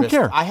no interest. I don't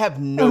care. I have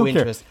no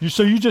interest.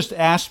 So you just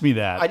asked me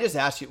that. I just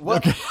asked you.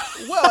 Well,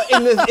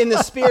 in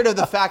the spirit of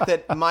the fact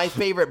that my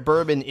favorite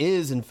bourbon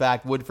is, in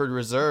fact, Woodford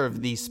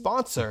Reserve, the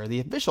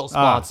official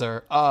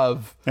sponsor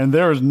of... And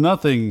there is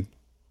nothing...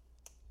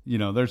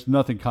 there's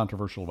nothing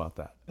controversial about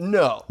that.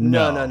 No.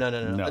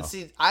 Let's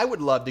see, I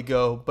would love to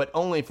go, but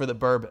only for the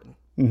bourbon.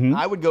 Mm-hmm.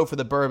 I would go for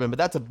the bourbon, but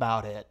that's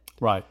about it.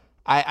 Right.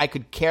 I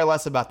could care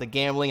less about the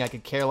gambling. I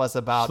could care less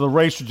about... So the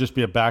race would just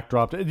be a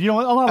backdrop. A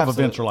lot of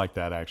events are like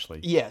that,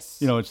 actually. Yes.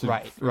 It's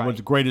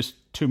the greatest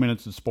 2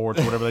 minutes in sports,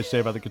 or whatever they say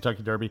about the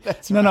Kentucky Derby.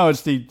 It's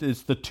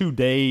the 2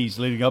 days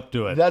leading up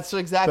to it. That's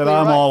exactly that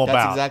I'm right. all about.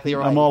 That's exactly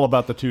right. I'm all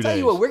about the 2 days. Tell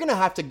you what,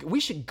 we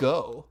should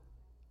go.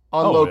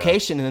 on Oh,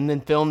 location and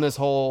then film this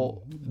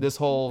whole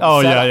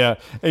Oh, setup. yeah.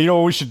 And you know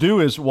what we should do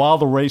is, while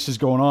the race is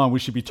going on, we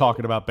should be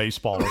talking about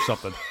baseball or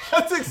something.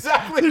 That's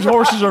exactly These right.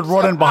 horses are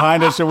running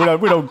behind us, and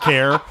we don't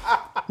care.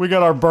 We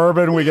got our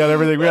bourbon, we got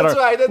everything. That's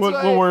right,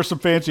 We'll wear some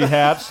fancy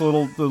hats, the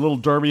little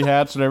derby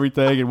hats and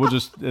everything, and we'll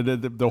just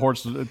the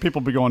horses.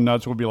 People will be going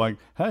nuts. We'll be like,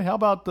 hey, how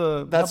about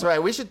the? That's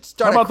right. We should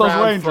start how about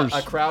those Rangers?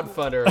 a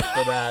crowdfunder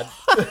for that.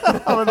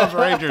 How about those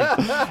Rangers?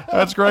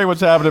 That's great.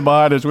 What's happening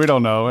behind us? We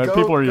don't know. And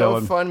people are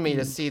yelling. Go fund me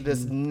to see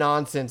this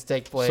nonsense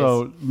take place.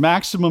 So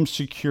maximum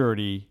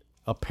security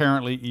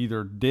apparently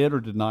either did or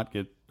did not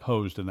get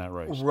hosed in that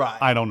race. Right.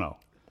 I don't know.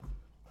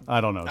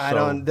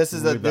 This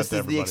is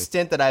the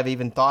extent that I've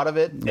even thought of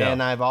it,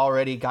 and I've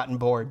already gotten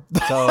bored.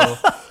 So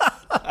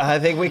I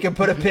think we can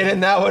put a pin in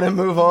that one and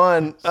move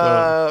on.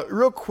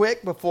 Real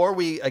quick before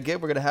we're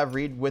going to have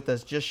Reed with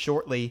us just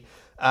shortly.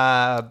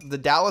 The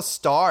Dallas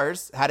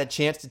Stars had a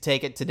chance to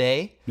take it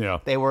today. Yeah.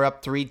 They were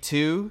up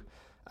 3-2.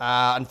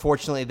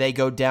 Unfortunately, they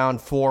go down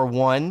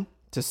 4-1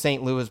 to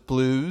St. Louis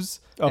Blues.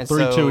 Up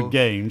 3-2 in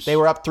games. They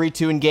were up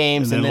 3-2 in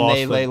games, and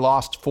then they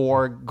lost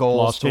 4 goals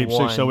lost to game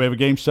 1. 6, so we have a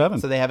game 7.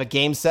 So they have a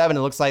game 7. It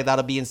looks like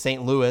that'll be in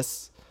St.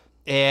 Louis.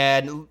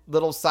 And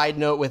little side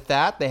note with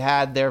that, they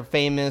had their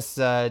famous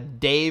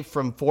Dave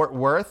from Fort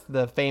Worth,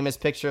 the famous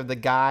picture of the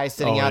guy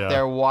sitting out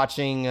there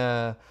watching,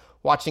 I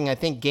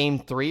think, game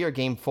 3 or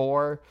game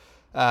 4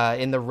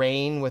 in the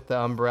rain with the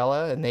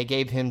umbrella, and they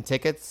gave him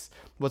tickets.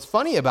 What's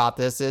funny about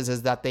this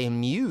is that they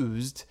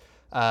mused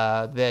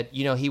that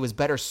he was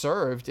better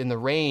served in the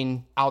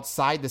rain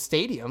outside the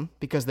stadium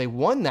because they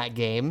won that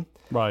game.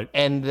 Right.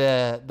 And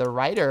the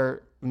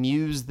writer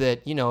mused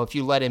that if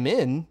you let him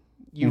in,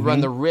 you run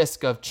the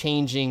risk of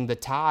changing the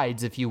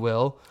tides, if you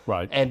will.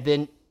 Right. And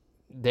then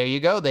there you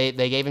go. They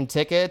gave him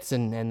tickets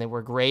and they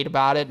were great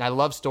about it. And I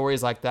love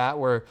stories like that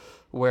where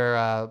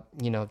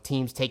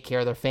teams take care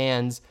of their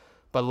fans.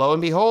 But lo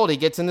and behold, he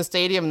gets in the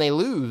stadium and they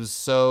lose.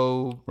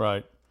 So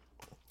right.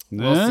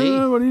 We'll see.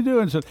 What are you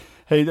doing? So,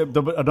 hey,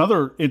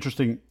 another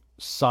interesting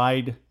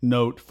side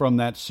note from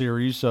that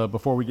series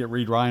before we get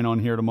Reed Ryan on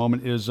here in a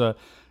moment is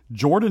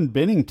Jordan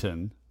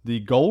Bennington, the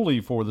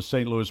goalie for the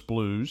St. Louis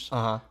Blues,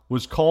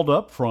 was called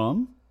up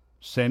from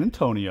San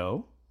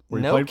Antonio,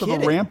 where he played for the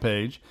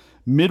Rampage,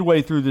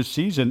 midway through this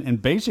season and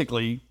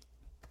basically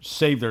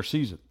saved their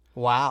season.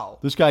 Wow.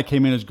 This guy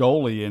came in as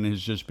goalie and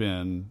has just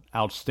been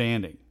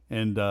outstanding.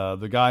 And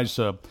the guys,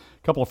 a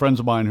couple of friends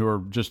of mine who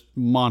are just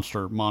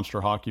monster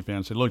hockey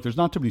fans said, look, there's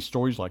not too many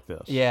stories like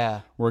this.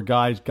 Yeah. Where a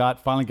guy's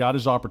finally got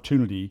his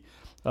opportunity.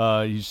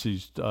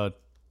 He's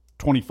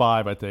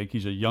 25, I think.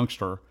 He's a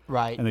youngster.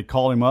 Right. And they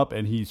call him up,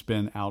 and he's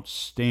been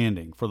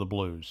outstanding for the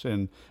Blues.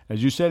 And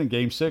as you said, in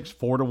Game 6,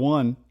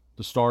 4-1,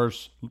 the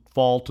Stars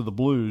fall to the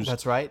Blues.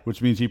 That's right.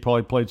 Which means he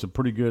probably played some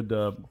pretty good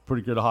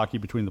hockey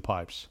between the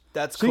pipes.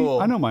 That's See, cool.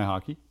 I know my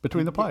hockey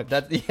between the pipes.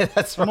 That's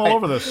right. I'm all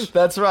over this.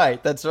 That's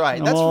right. That's really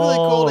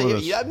all cool. over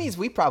this. That means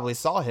we probably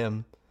saw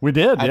him. We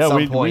did. At Yeah, some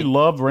we point.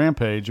 love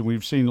Rampage, and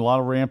we've seen a lot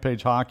of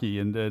Rampage hockey.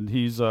 And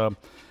he's a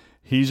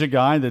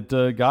guy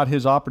that got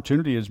his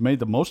opportunity, has made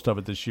the most of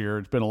it this year.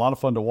 It's been a lot of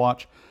fun to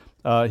watch.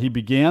 He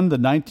began the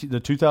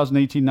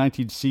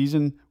 2018-19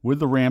 season with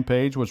the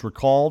Rampage, was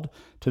recalled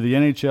to the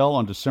NHL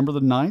on December the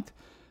 9th,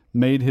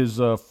 made his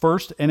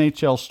first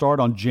NHL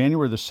start on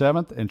January the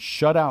 7th, and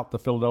shut out the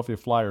Philadelphia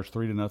Flyers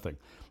 3-0.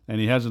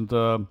 And he hasn't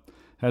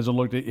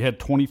looked at. He had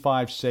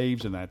 25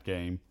 saves in that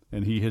game,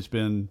 and he has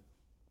been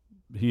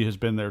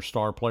their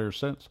star player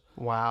since.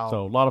 Wow.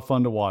 So a lot of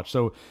fun to watch.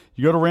 So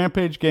you go to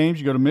Rampage games,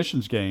 you go to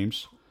Missions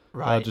games,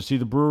 Right. to see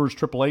the Brewers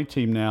AAA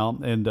team now,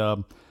 and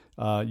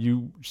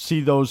you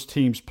see those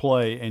teams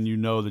play, and you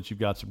know that you've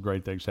got some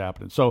great things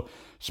happening. So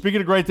speaking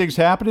of great things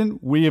happening,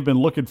 we have been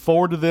looking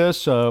forward to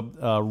this.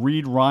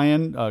 Reed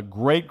Ryan, a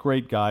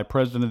great guy,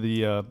 president of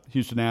the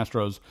Houston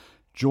Astros,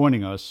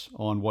 joining us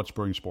on What's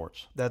Brewing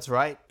Sports. That's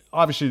right.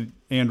 Obviously,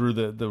 Andrew,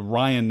 the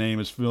Ryan name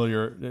is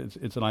familiar.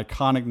 It's an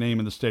iconic name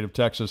in the state of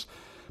Texas.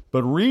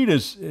 But Reed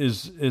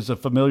is a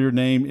familiar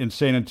name in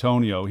San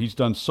Antonio. He's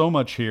done so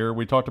much here.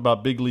 We talked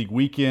about Big League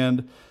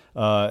Weekend.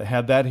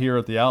 Had that here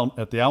at the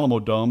Alamo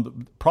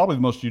Dome. Probably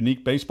the most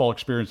unique baseball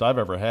experience I've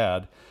ever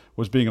had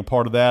was being a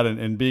part of that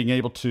and being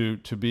able to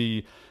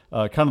be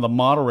kind of the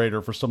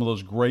moderator for some of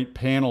those great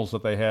panels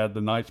that they had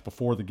the nights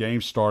before the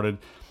game started.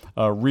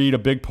 Reed, a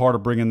big part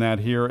of bringing that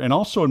here, and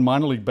also in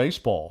minor league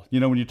baseball. You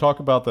know, when you talk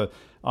about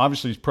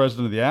obviously he's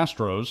president of the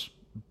Astros,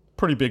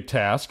 pretty big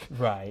task.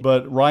 Right.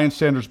 But Ryan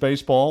Sanders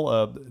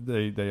Baseball,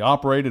 they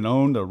operate and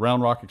own the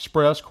Round Rock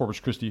Express, Corpus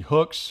Christi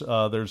Hooks.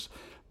 There's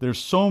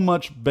so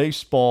much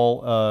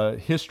baseball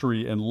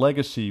history and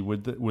legacy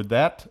with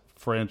that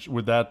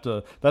franchise.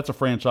 That's a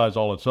franchise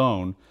all its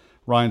own,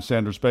 Ryan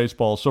Sanders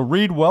Baseball. So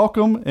Reed,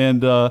 welcome,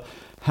 and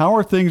how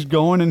are things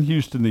going in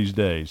Houston these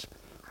days?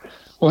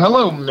 Well,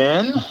 hello,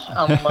 men.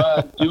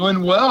 I'm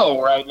doing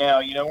well right now.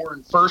 You know, we're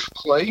in first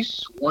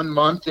place 1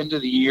 month into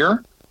the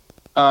year.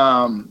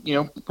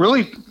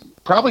 Really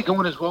probably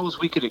going as well as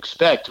we could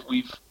expect.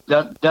 We've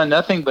done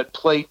nothing but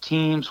play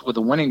teams with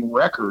a winning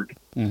record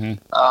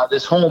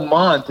this whole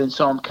month. And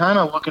so I'm kind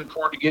of looking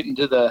forward to getting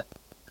to the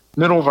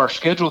middle of our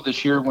schedule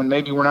this year when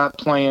maybe we're not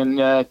playing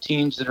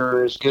teams that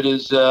are as good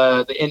as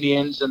the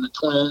Indians and the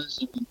Twins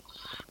and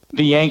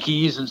the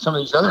Yankees and some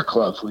of these other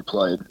clubs we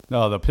played.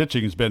 No, the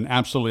pitching has been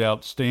absolutely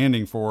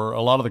outstanding for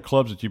a lot of the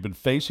clubs that you've been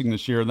facing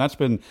this year, and that's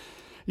been,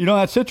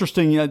 that's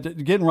interesting.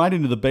 Getting right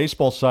into the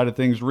baseball side of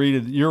things,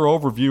 Reed, your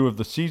overview of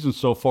the season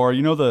so far.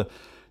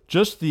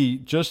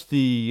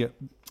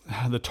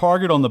 The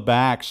target on the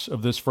backs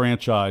of this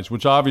franchise,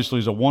 which obviously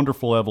is a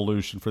wonderful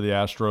evolution for the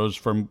Astros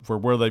from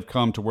where they've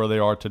come to where they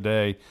are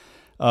today.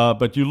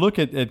 But you look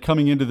at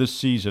coming into this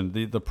season,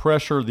 the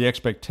pressure, the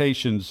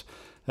expectations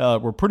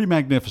were pretty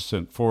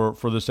magnificent for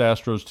this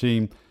Astros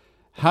team.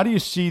 How do you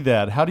see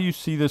that? How do you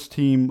see this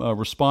team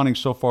responding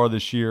so far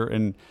this year?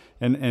 And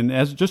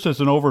as just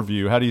as an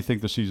overview, how do you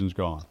think the season's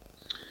gone?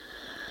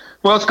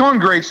 Well, it's gone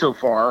great so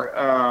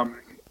far.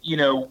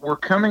 We're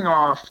coming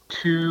off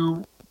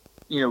two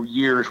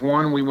years.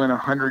 One, we win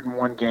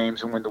 101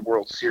 games and win the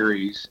World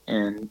Series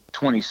in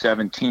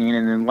 2017.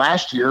 And then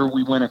last year,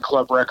 we win a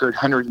club record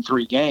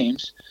 103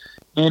 games.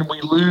 And we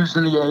lose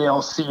in the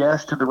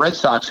ALCS to the Red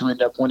Sox, who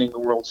end up winning the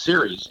World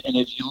Series. And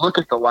if you look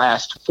at the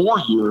last 4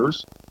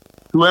 years,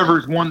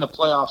 whoever's won the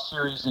playoff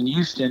series in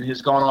Houston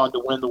has gone on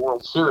to win the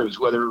World Series,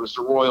 whether it was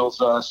the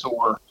Royals, us,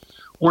 or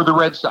the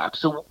Red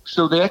Sox.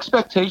 So the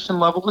expectation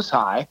level is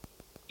high,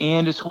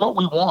 and it's what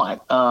we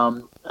want.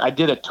 I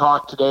did a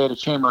talk today at a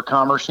Chamber of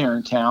Commerce here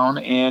in town,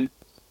 and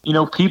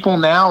people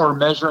now are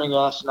measuring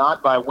us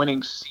not by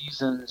winning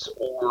seasons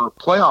or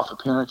playoff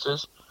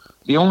appearances.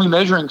 The only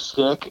measuring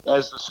stick,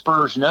 as the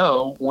Spurs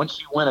know, once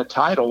you win a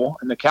title,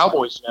 and the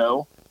Cowboys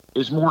know,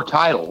 is more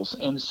titles.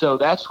 And so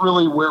that's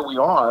really where we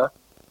are,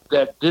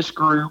 that this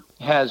group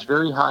has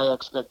very high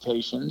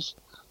expectations,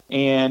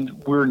 and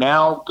we're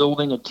now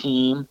building a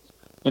team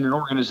and an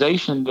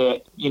organization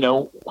that,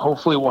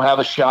 hopefully will have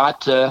a shot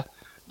to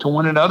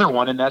win another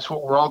one, and that's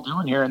what we're all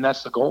doing here, and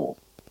that's the goal.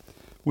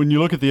 When you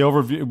look at the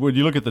overview, when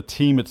you look at the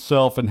team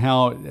itself and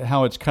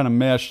how it's kind of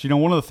meshed,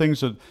 one of the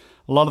things that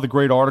a lot of the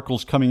great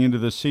articles coming into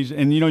this season,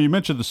 and you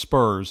mentioned the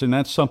Spurs, and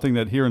that's something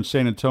that here in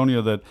San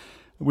Antonio that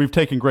we've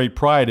taken great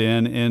pride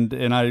in.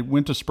 And I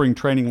went to spring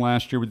training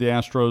last year with the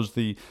Astros.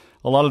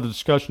 A lot of the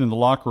discussion in the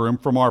locker room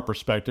from our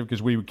perspective,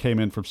 because we came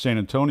in from San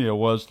Antonio,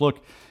 was,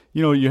 look,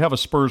 you have a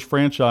Spurs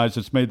franchise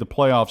that's made the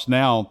playoffs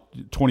now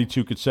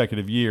 22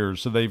 consecutive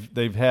years, so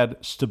they've had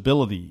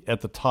stability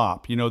at the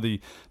top.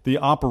 The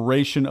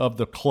operation of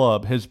the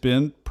club has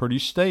been pretty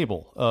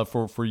stable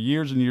for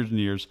years and years and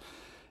years.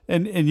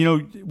 And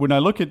when I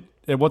look at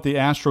what the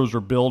Astros are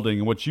building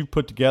and what you've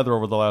put together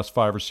over the last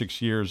 5 or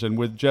 6 years, and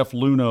with Jeff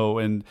Luhnow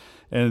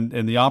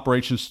and the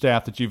operations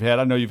staff that you've had,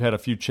 I know you've had a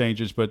few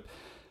changes, but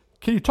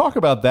can you talk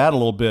about that a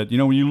little bit?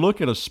 When you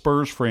look at a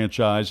Spurs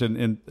franchise,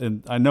 and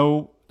I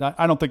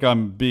don't think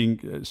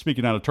I'm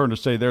speaking out of turn to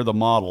say they're the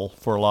model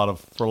for a lot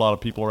of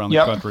people around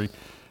the country.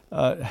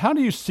 How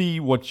do you see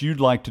what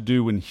you'd like to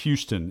do in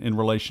Houston in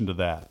relation to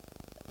that?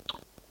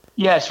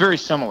 Yeah, it's very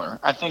similar.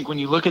 I think when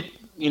you look at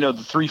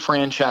the three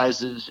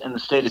franchises in the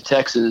state of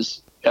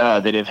Texas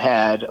that have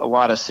had a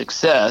lot of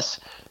success,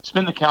 it's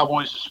been the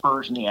Cowboys, the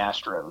Spurs, and the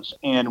Astros.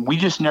 And we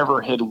just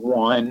never had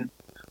won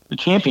the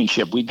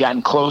championship. We'd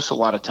gotten close a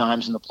lot of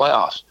times in the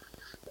playoffs.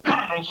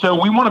 And so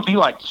we want to be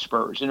like the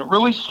Spurs. And it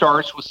really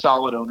starts with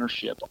solid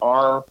ownership.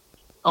 Our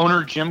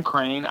owner, Jim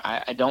Crane,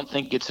 I don't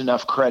think gets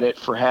enough credit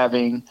for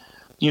having,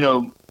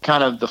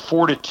 kind of the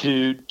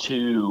fortitude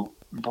to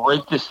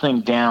break this thing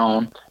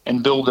down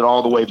and build it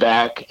all the way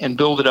back and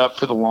build it up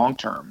for the long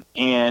term.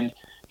 And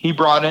he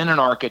brought in an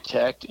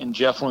architect and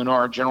Jeff Luhnow,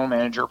 our general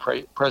manager,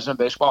 president of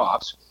baseball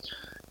ops.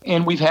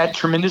 And we've had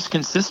tremendous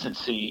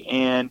consistency.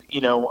 And,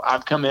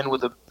 I've come in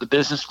with the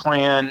business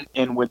plan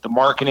and with the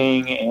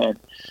marketing and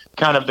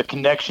kind of the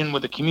connection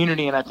with the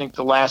community. And I think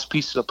the last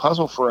piece of the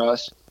puzzle for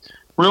us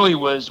really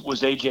was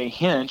AJ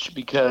Hinch,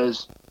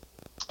 because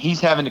he's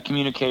having to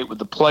communicate with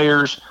the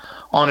players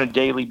on a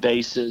daily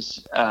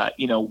basis,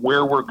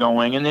 where we're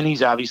going. And then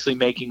he's obviously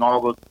making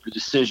all the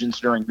decisions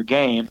during the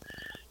game.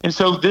 And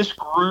so this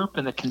group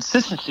and the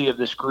consistency of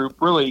this group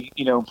really,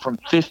 from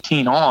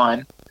 15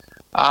 on,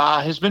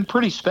 has been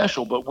pretty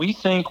special. But we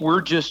think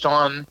we're just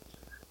on,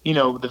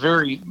 the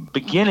very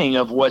beginning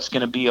of what's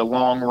going to be a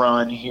long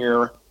run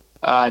here,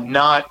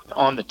 not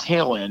on the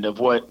tail end of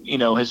what,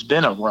 has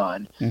been a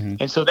run. Mm-hmm.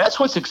 And so that's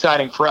what's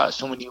exciting for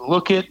us. And when you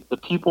look at the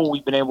people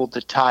we've been able to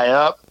tie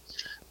up,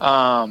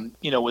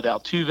 with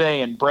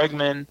Altuve and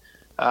Bregman,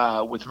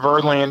 with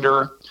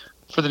Verlander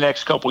for the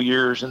next couple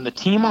years. And the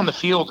team on the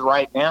field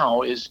right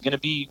now is going to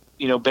be,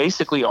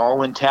 basically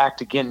all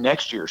intact again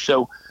next year.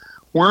 So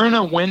we're in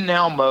a win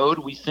now mode.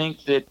 We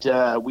think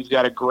that we've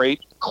got a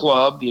great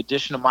club. The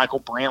addition of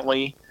Michael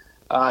Brantley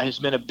has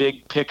been a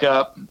big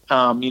pickup.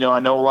 I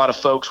know a lot of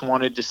folks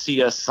wanted to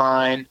see us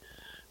sign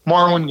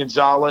Marwin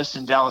Gonzalez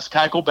and Dallas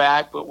Keuchel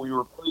back, but we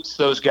replaced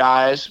those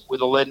guys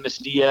with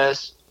Aledmys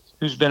Diaz,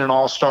 who's been an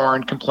all-star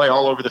and can play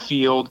all over the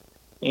field,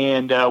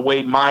 and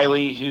Wade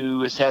Miley,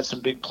 who has had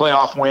some big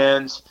playoff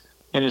wins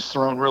and has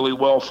thrown really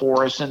well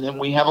for us. And then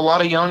we have a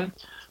lot of young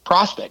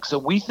prospects. So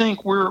we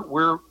think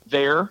we're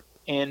there,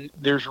 and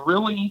there's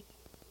really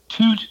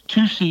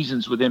two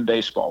seasons within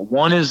baseball.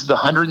 One is the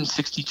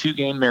 162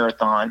 game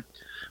marathon,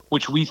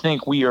 which we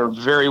think we are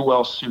very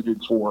well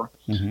suited for.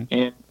 Mm-hmm.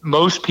 And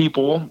most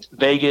people,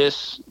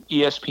 Vegas,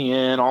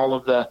 ESPN, all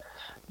of the,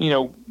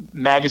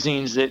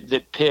 magazines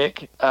that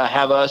pick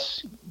have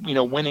us,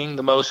 winning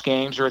the most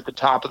games or at the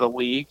top of the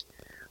league.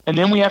 And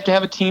then we have to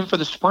have a team for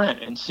the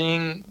sprint, and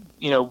seeing,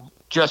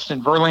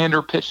 Justin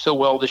Verlander pitch so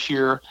well this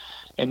year,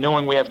 and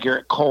knowing we have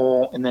Garrett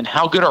Cole, and then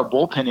how good our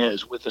bullpen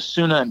is with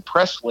Osuna and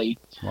Presley,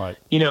 right?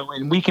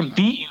 And we can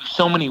beat you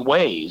so many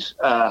ways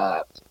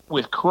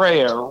with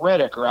Correa or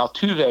Reddick or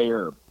Altuve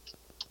or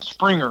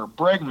Springer,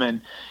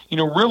 Bregman.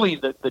 Really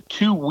the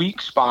 2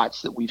 weak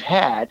spots that we've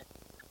had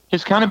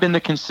has kind of been the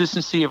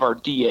consistency of our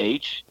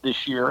DH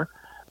this year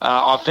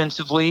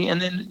offensively, and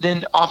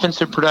then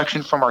offensive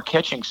production from our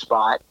catching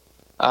spot.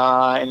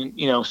 And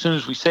as soon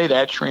as we say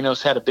that,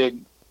 Chirinos had a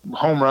big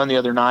home run the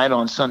other night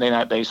on Sunday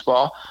Night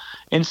Baseball.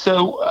 And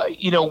so,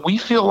 we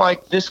feel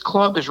like this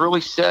club is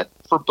really set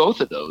for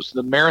both of those,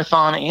 the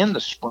marathon and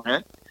the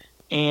sprint.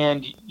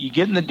 And you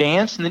get in the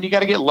dance, and then you got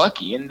to get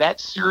lucky. And that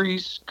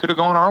series could have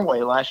gone our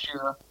way last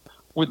year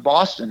with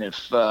Boston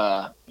if,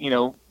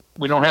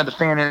 we don't have the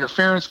fan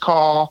interference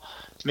call.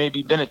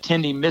 Maybe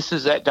Benintendi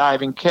misses that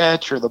diving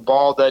catch, or the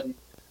ball doesn't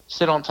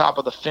sit on top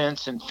of the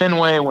fence in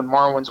Fenway when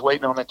Marwin's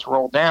waiting on it to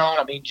roll down.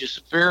 I mean,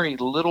 just very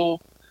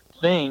little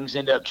things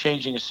end up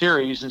changing a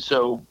series. And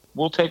so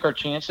we'll take our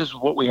chances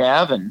with what we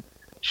have, and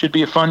should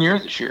be a fun year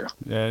this year.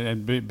 Yeah,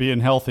 and being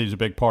healthy is a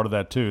big part of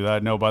that too. I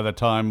know by the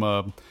time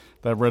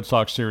that Red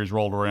Sox series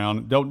rolled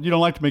around, you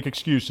don't like to make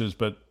excuses,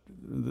 but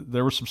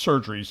there were some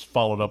surgeries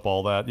followed up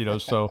all that,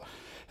 So,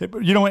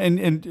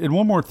 and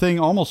one more thing,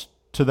 almost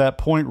to that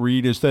point,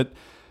 Reed, is that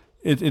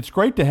it's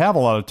great to have a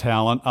lot of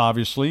talent.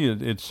 Obviously,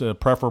 it's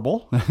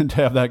preferable to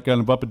have that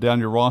kind of up and down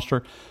your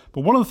roster.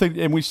 But one of the things,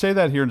 and we say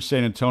that here in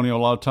San Antonio a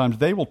lot of times,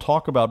 they will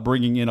talk about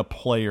bringing in a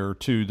player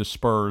to the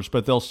Spurs,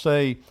 but they'll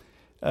say,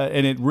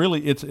 and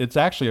it's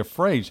actually a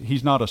phrase,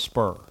 he's not a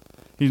Spur.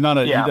 He's not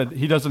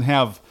he doesn't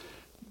have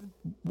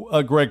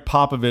a Greg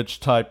Popovich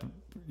type,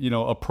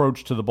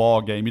 approach to the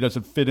ball game. He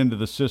doesn't fit into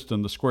the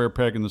system, the square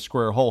peg in the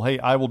square hole. Hey,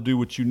 I will do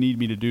what you need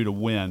me to do to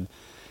win.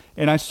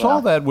 And I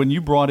saw that when you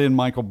brought in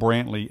Michael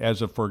Brantley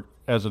as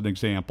an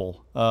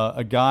example,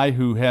 a guy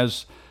who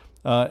has,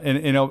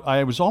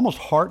 I was almost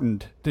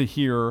heartened to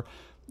hear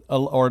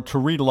or to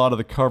read a lot of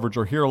the coverage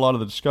or hear a lot of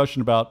the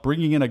discussion about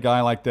bringing in a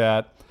guy like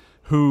that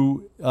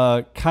who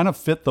kind of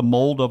fit the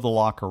mold of the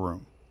locker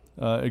room.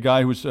 A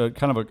guy who was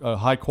kind of a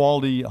high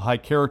quality, high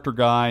character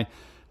guy,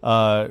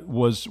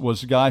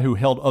 was a guy who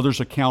held others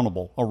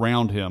accountable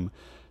around him.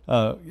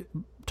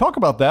 Talk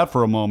about that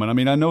for a moment. I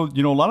mean, I know,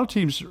 a lot of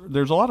teams,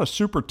 there's a lot of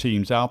super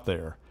teams out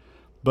there,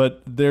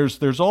 but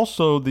there's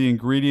also the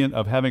ingredient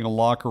of having a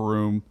locker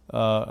room,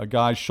 a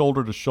guy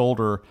shoulder to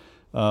shoulder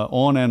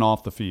on and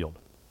off the field.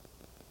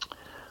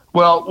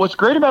 Well, what's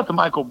great about the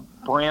Michael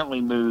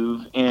Brantley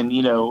move, and,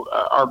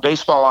 our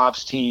baseball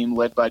ops team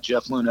led by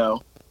Jeff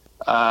Luno,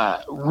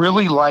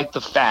 really liked the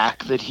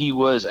fact that he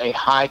was a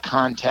high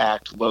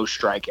contact, low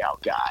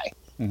strikeout guy.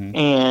 Mm-hmm.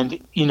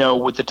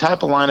 And, with the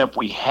type of lineup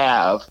we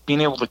have, being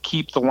able to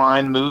keep the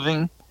line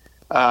moving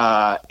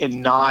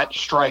and not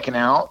striking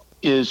out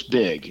is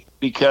big,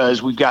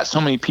 because we've got so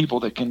many people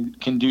that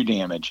can do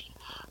damage.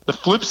 The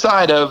flip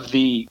side of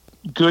the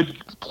good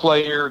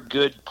player,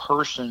 good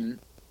person,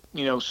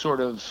 sort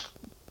of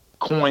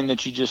coin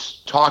that you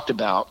just talked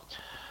about,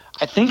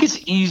 I think it's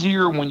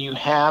easier when you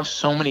have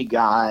so many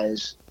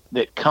guys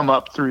that come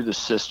up through the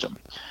system.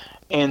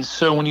 And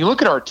so when you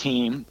look at our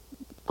team,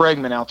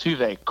 Bregman,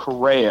 Altuve,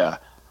 Correa,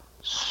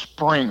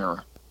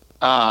 Springer,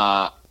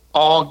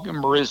 all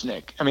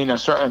Marisnik.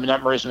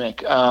 Not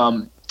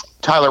Marisnik.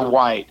 Tyler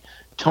White,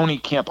 Tony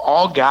Kemp,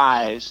 all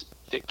guys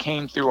that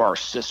came through our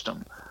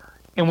system.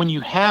 And when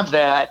you have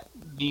that,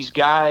 these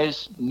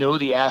guys know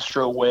the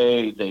Astro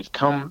way. They've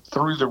come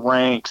through the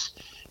ranks.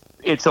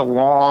 It's a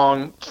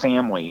long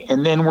family.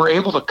 And then we're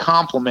able to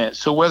complement.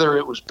 So whether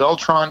it was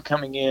Beltran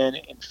coming in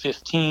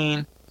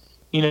 15,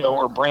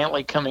 or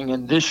Brantley coming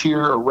in this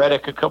year, or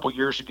Reddick a couple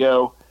years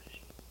ago,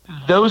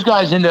 those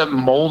guys end up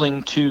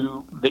molding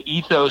to the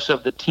ethos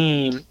of the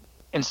team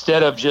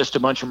instead of just a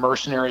bunch of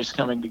mercenaries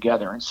coming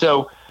together. And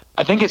so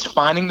I think it's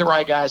finding the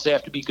right guys. They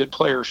have to be good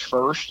players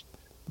first,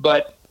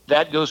 but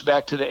that goes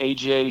back to the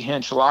AJ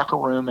Hinch locker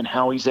room and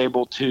how he's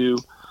able to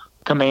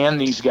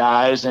command these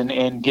guys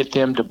and get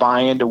them to buy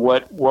into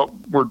what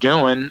we're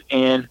doing.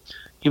 And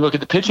you look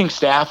at the pitching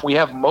staff, we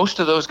have most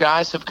of those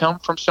guys have come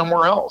from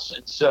somewhere else.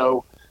 And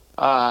so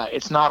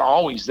it's not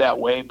always that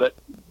way, but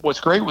what's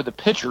great with the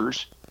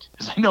pitchers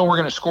is they know we're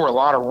going to score a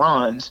lot of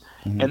runs,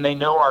 mm-hmm. and they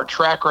know our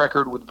track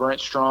record with Brent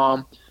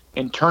Strom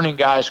in turning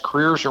guys'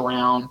 careers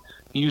around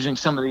using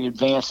some of the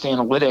advanced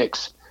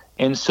analytics.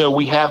 And so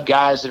we have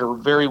guys that are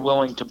very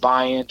willing to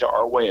buy into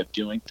our way of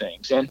doing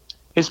things. And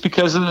it's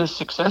because of the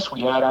success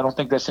we had. I don't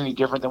think that's any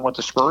different than what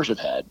the Spurs have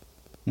had.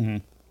 Mm-hmm.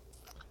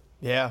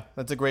 Yeah,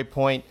 that's a great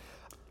point.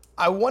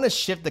 I want to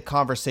shift the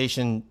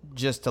conversation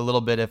just a little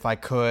bit, if I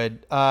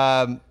could,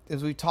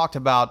 as we talked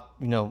about,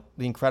 the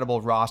incredible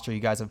roster you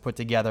guys have put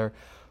together.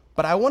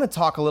 But I want to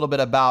talk a little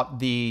bit about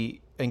the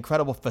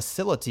incredible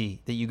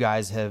facility that you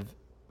guys have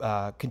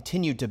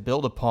continued to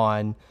build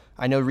upon.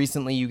 I know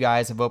recently you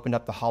guys have opened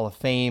up the Hall of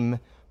Fame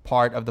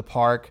part of the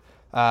park,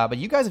 but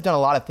you guys have done a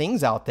lot of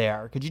things out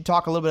there. Could you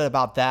talk a little bit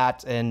about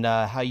that and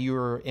how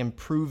you're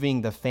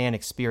improving the fan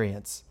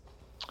experience?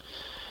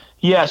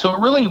 Yeah, so it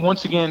really,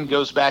 once again,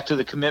 goes back to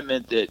the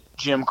commitment that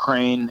Jim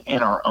Crane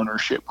and our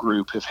ownership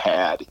group have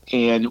had.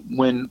 And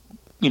when,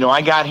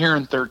 I got here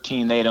in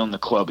 2013, they'd owned the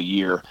club a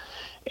year.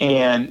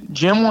 And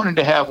Jim wanted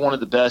to have one of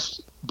the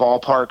best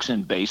ballparks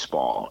in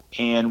baseball.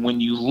 And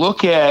when you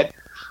look at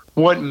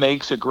what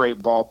makes a great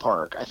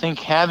ballpark, I think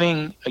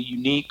having a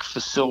unique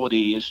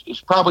facility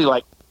is probably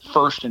like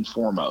first and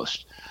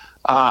foremost.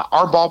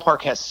 Our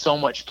ballpark has so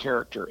much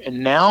character. And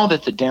now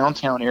that the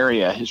downtown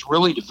area has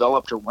really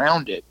developed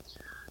around it,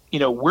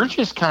 we're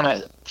just kind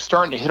of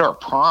starting to hit our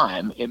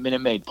prime at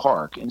Minute Maid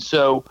Park. And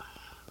so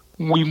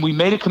we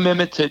made a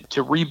commitment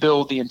to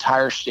rebuild the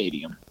entire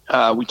stadium.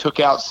 We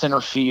took out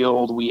center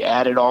field. We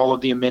added all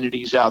of the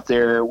amenities out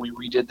there. We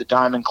redid the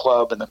Diamond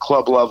Club and the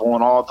club level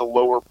and all of the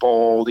lower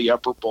bowl, the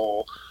upper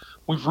bowl.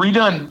 We've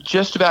redone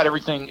just about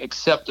everything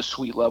except the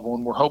suite level,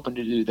 and we're hoping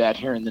to do that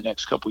here in the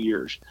next couple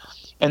years.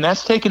 And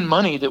that's taken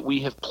money that we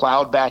have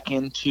plowed back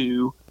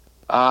into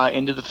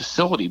the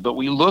facility. But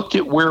we looked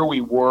at where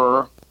we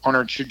were on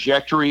our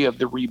trajectory of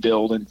the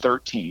rebuild in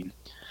 2013.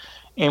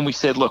 And we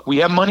said, look, we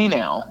have money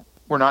now.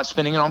 We're not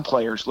spending it on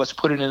players. Let's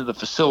put it into the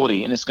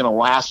facility, and it's going to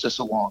last us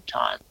a long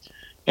time.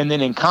 And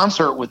then in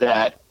concert with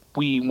that,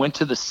 we went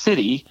to the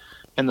city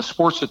and the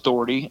sports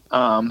authority,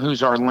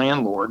 who's our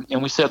landlord,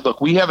 and we said,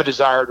 look, we have a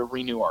desire to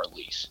renew our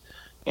lease.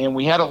 And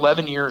we had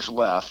 11 years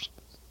left.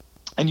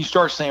 And you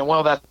start saying,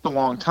 well, that's a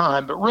long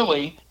time. But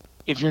really,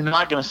 if you're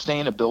not going to stay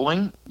in a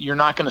building, you're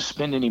not going to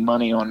spend any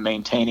money on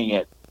maintaining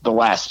it the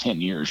last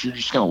 10 years. You're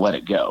just going to let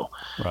it go.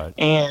 Right.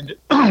 And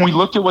we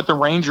looked at what the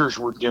Rangers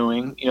were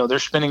doing. They're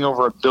spending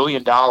over $1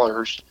 billion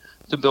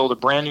to build a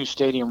brand new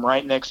stadium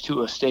right next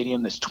to a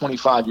stadium that's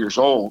 25 years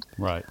old.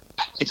 Right.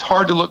 It's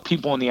hard to look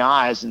people in the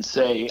eyes and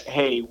say,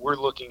 hey, we're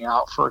looking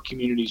out for our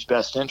community's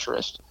best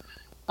interest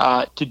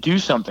to do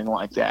something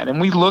like that. And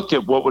we looked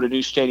at what would a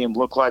new stadium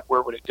look like,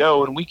 where would it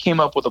go, and we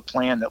came up with a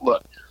plan that,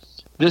 look,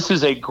 this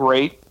is a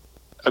great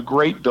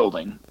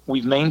building.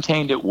 We've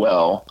maintained it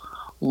well.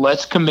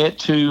 Let's commit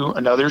to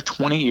another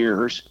 20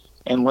 years,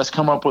 and let's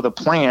come up with a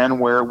plan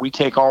where we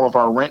take all of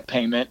our rent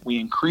payment, we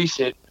increase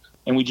it,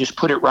 and we just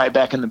put it right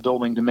back in the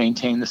building to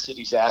maintain the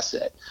city's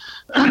asset.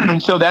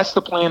 And so that's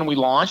the plan we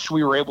launched.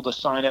 We were able to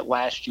sign it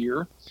last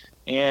year,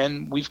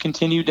 and we've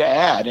continued to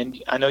add.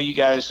 And I know you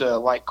guys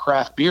like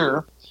craft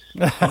beer.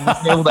 We've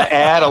been able to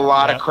add a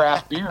lot of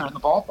craft beer in the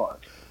ballpark.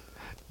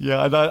 Yeah,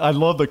 I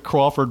love the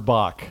Crawford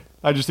Bock.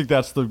 I just think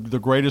that's the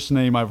greatest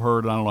name I've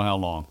heard in I don't know how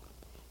long.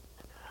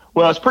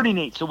 Well, it's pretty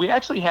neat. So we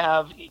actually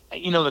have,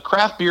 the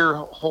craft beer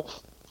whole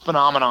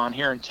phenomenon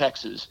here in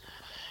Texas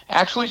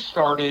actually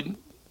started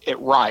at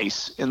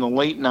Rice in the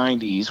late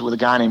 90s with a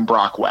guy named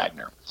Brock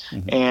Wagner.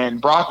 Mm-hmm.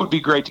 And Brock would be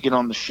great to get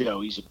on the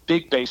show. He's a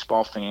big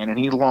baseball fan, and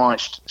he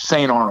launched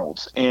St.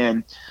 Arnold's.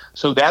 And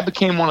so that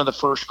became one of the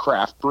first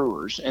craft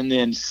brewers. And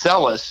then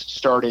Celis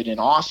started in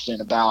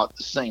Austin about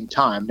the same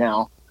time.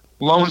 Now,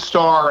 Lone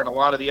Star and a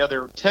lot of the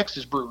other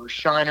Texas brewers,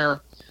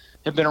 Shiner,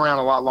 have been around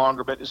a lot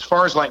longer, but as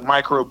far as like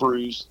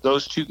microbrews,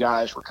 those two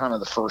guys were kind of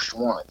the first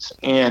ones.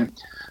 And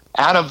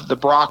out of the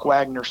Brock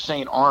Wagner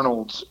St.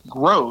 Arnold's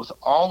growth,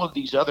 all of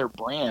these other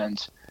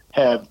brands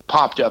have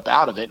popped up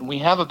out of it. And we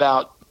have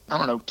about,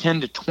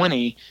 10 to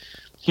 20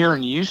 here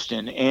in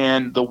Houston.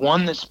 And the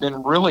one that's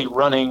been really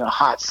running a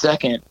hot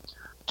second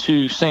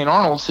to St.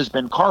 Arnold's has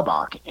been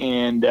Karbach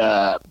and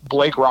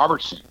Blake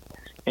Robertson.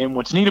 And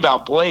what's neat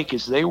about Blake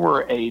is they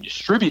were a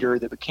distributor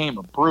that became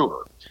a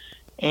brewer.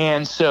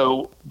 And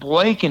so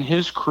Blake and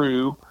his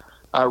crew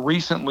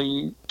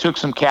recently took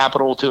some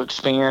capital to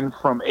expand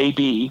from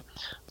AB,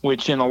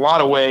 which in a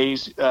lot of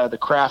ways the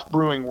craft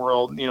brewing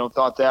world,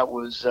 thought that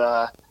was,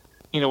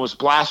 was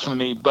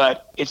blasphemy,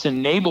 but it's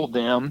enabled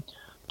them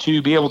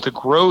to be able to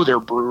grow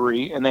their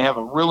brewery, and they have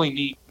a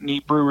really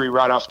neat brewery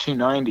right off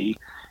 290.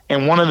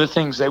 And one of the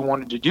things they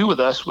wanted to do with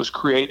us was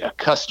create a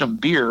custom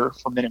beer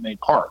for Minute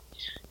Maid Park.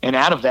 And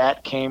out of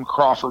that came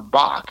Crawford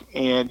Bock,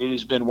 and it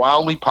has been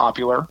wildly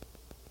popular.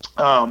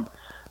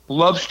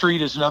 Love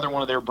Street is another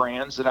one of their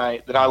brands that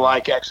I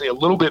like, actually a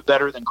little bit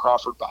better than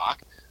Crawford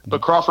Bock.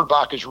 But Crawford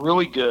Bock is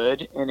really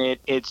good, and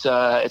it's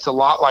a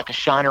lot like a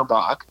Shiner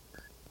Bock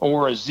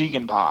or a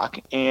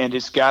Ziegenbock, and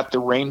it's got the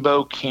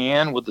rainbow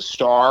can with the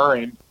star,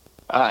 and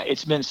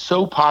it's been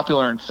so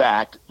popular, in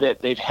fact,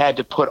 that they've had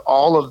to put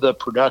all of the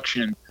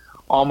production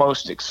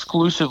almost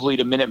exclusively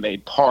to Minute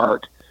Maid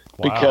Park.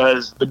 Wow.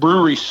 Because the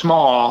brewery's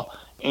small,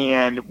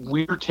 and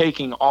we're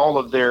taking all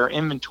of their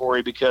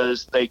inventory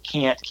because they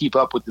can't keep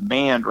up with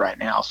demand right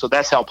now. So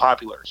that's how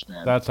popular it's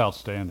been. That's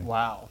outstanding.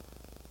 Wow.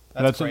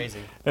 That's crazy.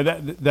 And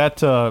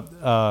that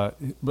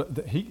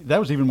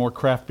was even more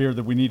craft beer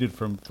that we needed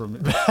from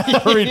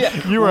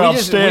you were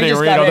outstanding.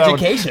 We just got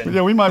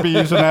education. We might be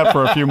using that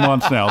for a few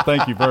months now.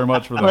 Thank you very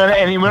much for that. Well,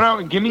 and he went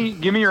out, give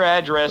me your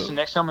address, and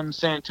next time I'm in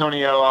San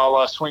Antonio,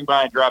 I'll swing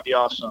by and drop you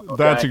off some. Okay?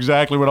 That's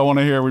exactly what I want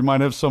to hear. We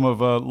might have some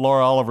of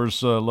Laura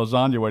Oliver's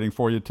lasagna waiting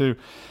for you too.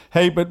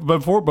 Hey, but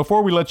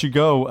before we let you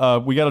go,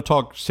 we got to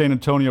talk San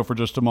Antonio for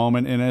just a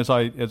moment. And as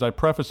I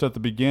prefaced at the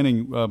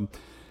beginning,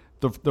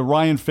 the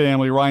Ryan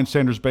family, Ryan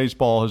Sanders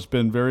Baseball, has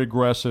been very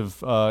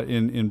aggressive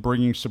in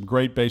bringing some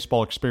great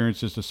baseball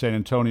experiences to San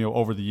Antonio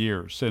over the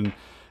years. And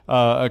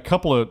a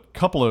couple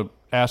of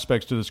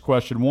aspects to this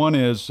question. One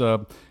is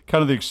kind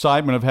of the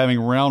excitement of having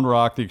Round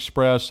Rock, the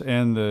Express,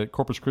 and the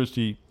Corpus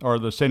Christi, or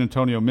the San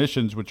Antonio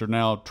Missions, which are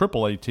now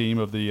AAA team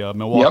of the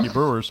Milwaukee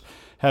Brewers,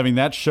 having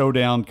that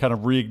showdown kind of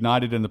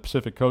reignited in the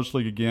Pacific Coast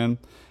League again.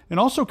 And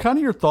also kind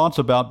of your thoughts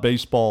about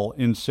baseball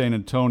in San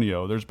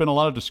Antonio. There's been a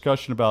lot of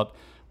discussion about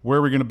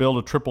where we're going to build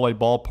a AAA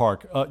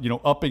ballpark,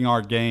 upping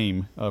our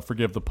game,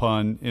 forgive the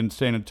pun, in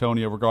San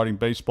Antonio regarding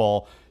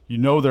baseball. You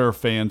know there are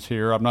fans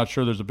here. I'm not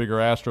sure there's a bigger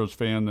Astros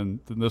fan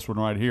than this one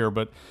right here,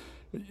 but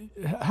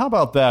how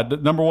about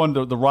that? Number one,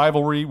 the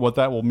rivalry, what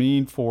that will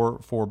mean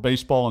for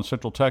baseball in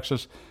Central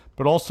Texas,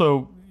 but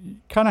also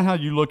kind of how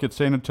you look at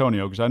San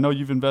Antonio, because I know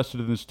you've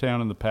invested in this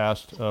town in the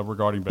past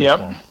regarding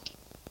baseball.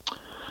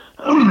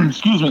 Yep.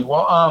 Excuse me.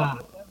 Well,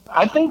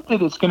 I think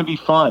that it's going to be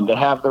fun to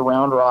have the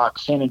Round Rock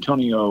San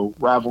Antonio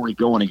rivalry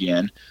going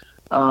again.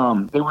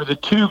 They were the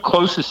two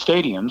closest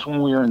stadiums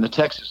when we were in the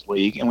Texas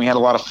League, and we had a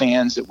lot of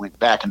fans that went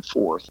back and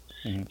forth.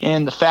 Mm-hmm.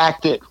 And the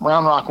fact that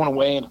Round Rock went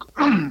away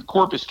and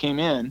Corpus came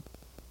in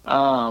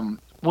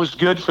was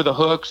good for the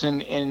Hooks,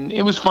 and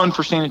it was fun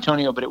for San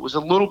Antonio, but it was a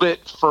little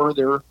bit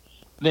further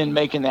than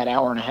making that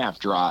hour-and-a-half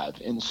drive.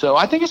 And so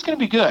I think it's going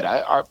to be good.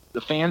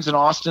 The fans in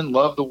Austin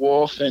love the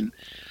Wolf, and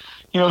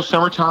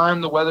summertime,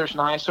 the weather's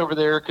nice over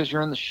there because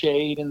you're in the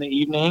shade in the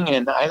evening,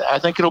 and I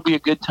think it'll be a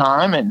good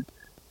time. And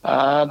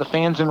the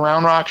fans in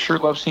Round Rock sure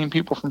love seeing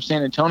people from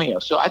San Antonio.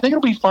 So I think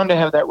it'll be fun to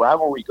have that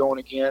rivalry going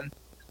again.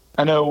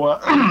 I know,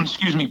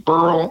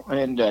 Burl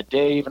and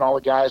Dave and all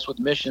the guys with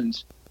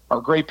Missions are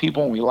great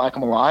people, and we like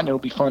them a lot, and it'll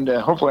be fun to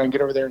hopefully I can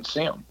get over there and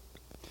see them.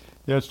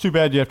 Yeah, it's too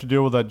bad you have to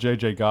deal with that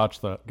J.J. Gotch,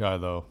 that guy,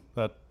 though.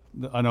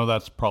 I know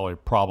that's probably a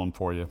problem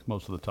for you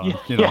most of the time.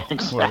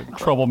 Exactly. What a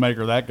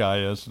troublemaker that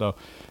guy is. So,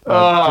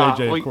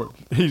 JJ, of course,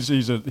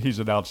 he's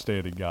an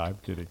outstanding guy. I'm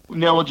kidding.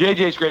 No, well,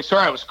 JJ's great.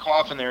 Sorry, I was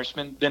coughing there. It's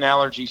been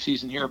allergy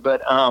season here,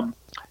 but I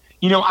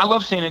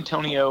love San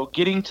Antonio.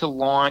 Getting to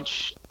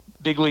launch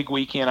Big League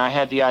Weekend, I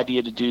had the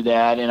idea to do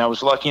that, and I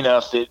was lucky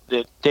enough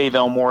that Dave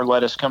Elmore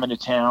let us come into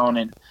town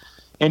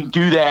and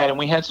do that, and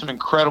we had some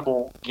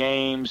incredible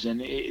games,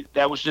 and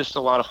that was just a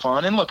lot of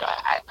fun. And look,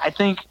 I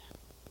think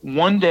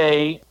one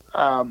day.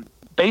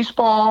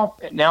 Baseball,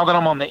 now that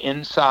I'm on the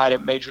inside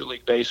at Major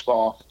League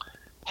Baseball,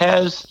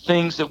 has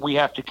things that we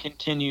have to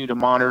continue to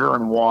monitor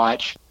and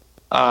watch.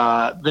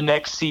 The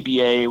next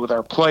CBA with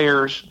our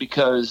players,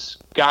 because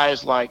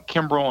guys like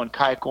Kimbrel and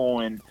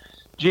Keuchel and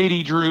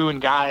J.D. Drew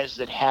and guys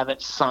that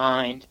haven't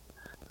signed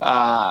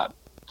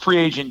free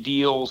agent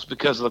deals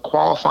because of the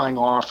qualifying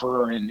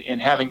offer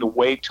and having to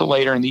wait till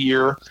later in the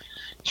year,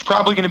 it's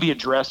probably going to be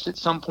addressed at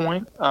some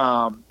point.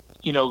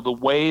 The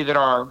way that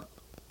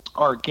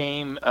our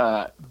game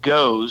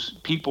goes,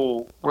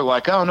 people were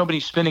like, oh,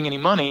 nobody's spending any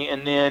money.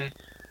 And then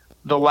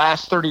the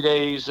last 30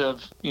 days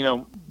of,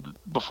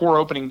 before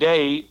opening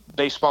day,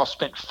 baseball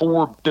spent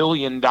 $4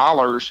 billion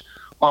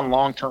on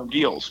long-term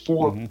deals,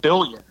 $4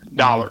 billion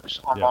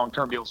on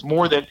long-term deals,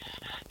 more than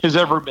has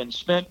ever been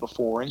spent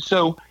before. And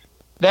so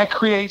that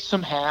creates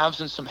some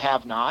haves and some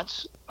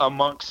have-nots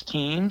amongst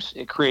teams.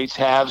 It creates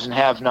haves and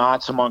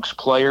have-nots amongst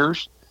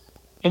players.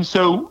 And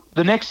so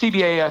the next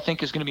CBA, I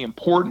think, is going to be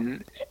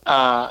important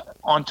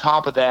on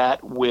top of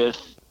that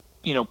with,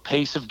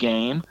 pace of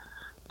game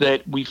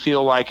that we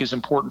feel like is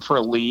important for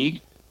a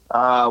league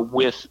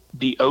with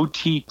the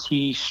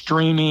OTT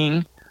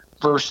streaming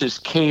versus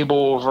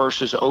cable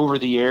versus over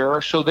the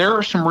air. So there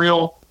are some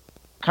real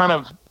kind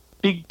of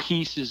big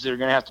pieces that are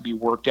going to have to be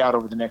worked out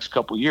over the next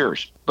couple of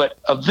years. But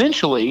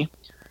eventually,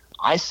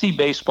 I see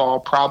baseball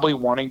probably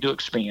wanting to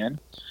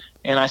expand.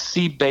 And I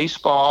see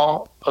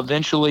baseball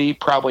eventually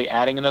probably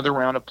adding another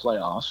round of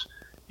playoffs.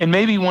 And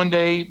maybe one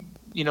day,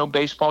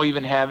 baseball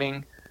even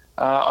having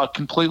a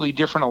completely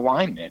different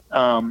alignment.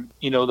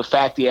 The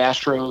fact the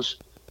Astros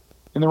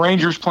and the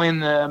Rangers play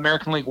in the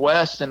American League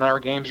West and our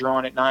games are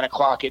on at 9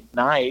 o'clock at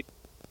night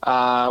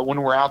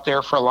when we're out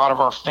there for a lot of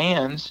our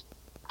fans,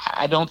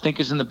 I don't think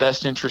is in the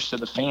best interest of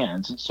the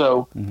fans. And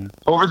so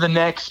over the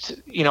next,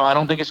 I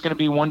don't think it's going to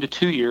be 1 to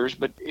 2 years,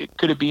 but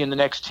could it be in the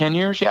next 10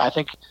 years? Yeah, I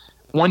think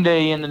one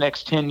day in the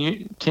next 10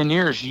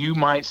 years, you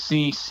might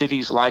see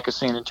cities like a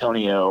San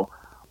Antonio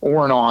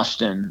or an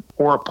Austin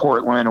or a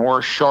Portland or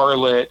a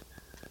Charlotte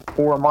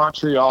or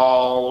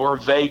Montreal or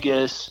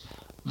Vegas,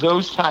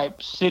 those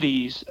type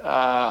cities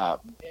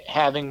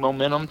having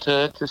momentum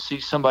to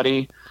see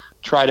somebody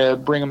try to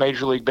bring a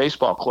Major League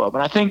Baseball club.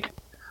 And I think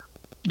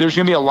there's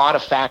going to be a lot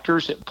of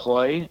factors at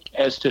play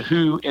as to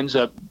who ends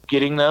up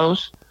getting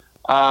those.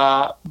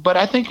 But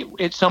I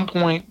think at some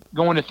point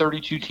going to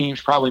 32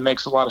 teams probably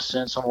makes a lot of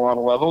sense on a lot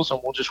of levels, and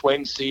we'll just wait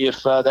and see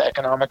if the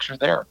economics are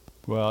there.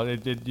 Well,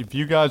 if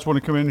you guys want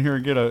to come in here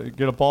and get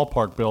a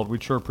ballpark build,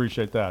 we'd sure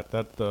appreciate that.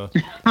 That's well,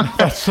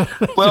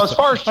 as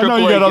far as I know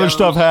you got other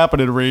stuff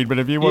happening, Reed, but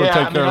if you want to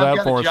take care of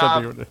that for us,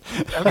 I've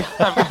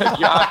got a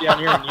job down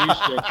here in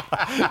Houston.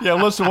 Yeah,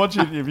 listen,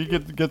 if you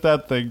get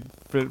that thing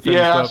finished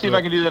I'll up, see if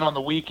I can do that on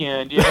the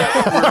weekend.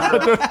 Yeah,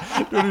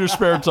 do it in your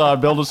spare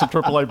time. Build us a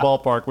AAA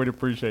ballpark. We'd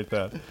appreciate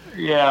that.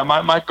 Yeah,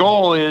 my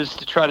goal is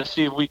to try to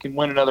see if we can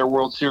win another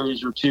World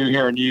Series or two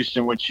here in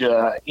Houston, which,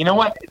 you know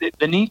what,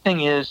 the neat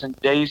thing is in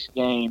today's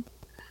game,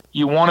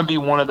 you want to be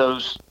one of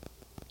those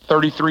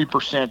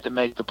 33% that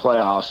make the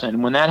playoffs.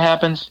 And when that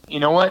happens, you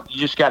know what, you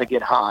just got to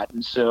get hot.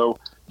 And so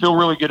feel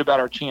really good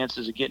about our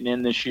chances of getting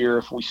in this year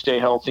if we stay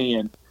healthy.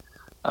 And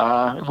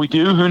if we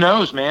do, who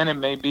knows, man, it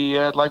may be,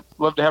 I'd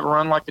love to have a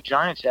run like the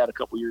Giants had a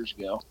couple years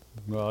ago.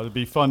 Well, it'd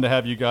be fun to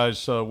have you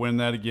guys win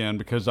that again,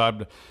 because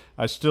I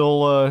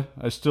still,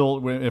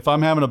 if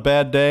I'm having a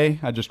bad day,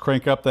 I just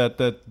crank up that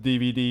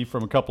DVD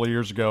from a couple of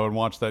years ago and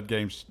watch that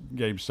game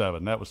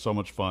 7. That was so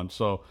much fun.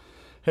 So,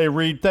 hey,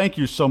 Reed, thank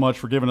you so much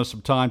for giving us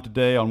some time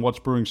today on What's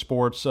Brewing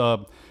Sports.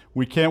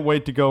 We can't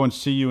wait to go and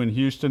see you in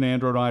Houston.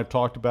 Andrew and I have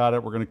talked about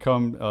it. We're going to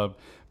come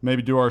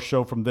maybe do our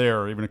show from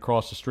there, even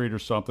across the street or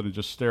something, and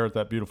just stare at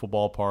that beautiful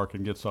ballpark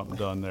and get something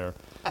done there.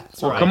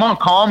 Well, come on,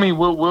 call me.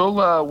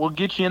 We'll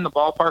get you in the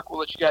ballpark. We'll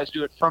let you guys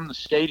do it from the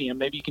stadium.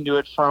 Maybe you can do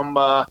it from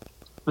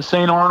the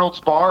St.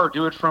 Arnold's bar, or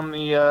do it from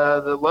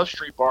the Love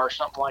Street bar, or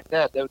something like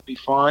that. That would be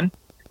fun.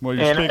 Well,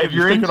 you're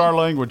speaking our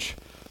language.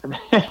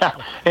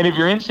 And if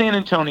you're in San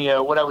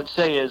Antonio, what I would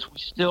say is we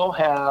still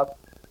have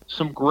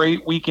some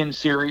great weekend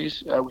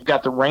series. We've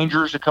got the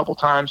Rangers a couple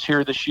times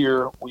here this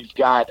year. We've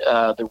got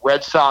the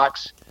Red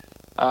Sox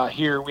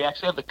here. We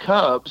actually have the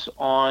Cubs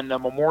on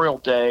Memorial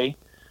Day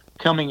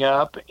coming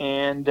up,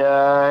 and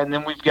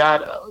then we've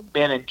got,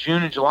 in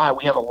June and July,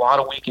 we have a lot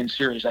of weekend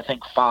series, I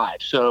think 5.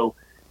 So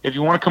if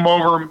you want to come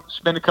over,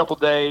 spend a couple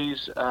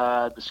days,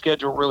 the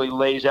schedule really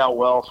lays out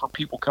well for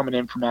people coming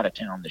in from out of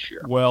town this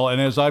year. Well,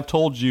 and as I've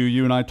told you,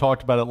 you and I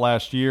talked about it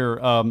last year,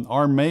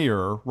 our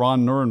mayor,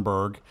 Ron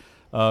Nirenberg,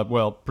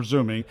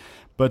 presuming,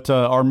 but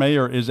our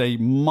mayor is a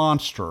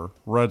monster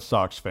Red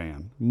Sox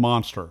fan,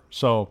 monster.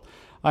 So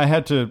I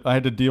had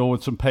to deal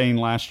with some pain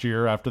last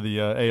year after the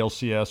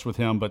ALCS with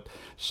him, but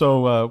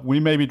so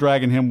we may be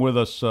dragging him with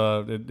us,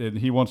 and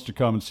he wants to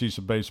come and see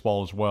some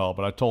baseball as well.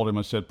 But I told him,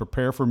 I said,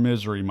 prepare for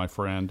misery, my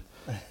friend,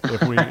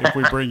 if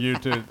we bring you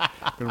to,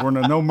 because we're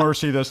no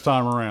mercy this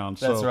time around.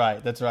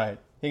 That's right.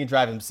 He can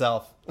drive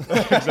himself.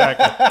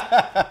 Exactly.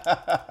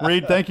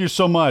 Reed, thank you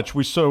so much.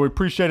 We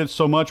appreciate it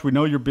so much. We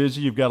know you're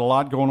busy. You've got a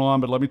lot going on,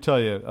 but let me tell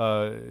you,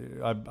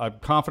 I'm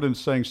confident in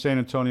saying San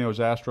Antonio is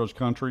Astros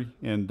country,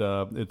 and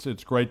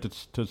it's great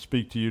to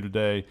speak to you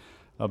today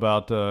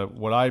about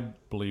what I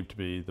believe to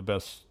be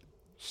the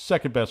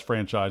second best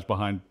franchise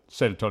behind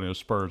San Antonio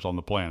Spurs on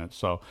the planet.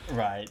 So,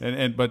 right.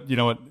 But you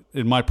know what?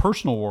 In my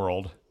personal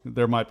world,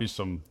 there might be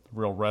some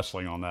real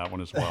wrestling on that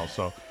one as well.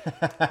 So,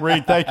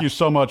 Reed, thank you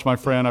so much, my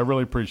friend. I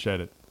really appreciate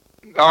it.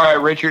 All right,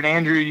 Richard,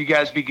 Andrew, you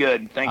guys be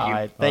good. Thank you. All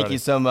right, thank you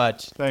so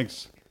much.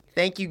 Thanks.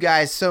 Thank you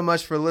guys so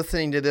much for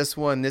listening to this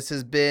one. This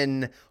has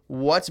been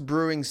What's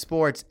Brewing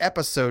Sports,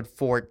 episode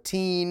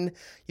 14.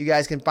 You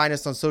guys can find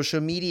us on social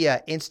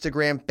media,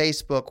 Instagram,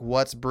 Facebook,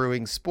 What's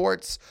Brewing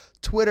Sports,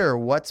 Twitter,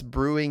 What's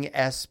Brewing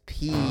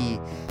SP.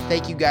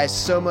 Thank you guys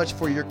so much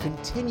for your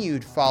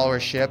continued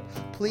followership.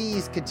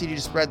 Please continue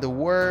to spread the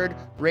word,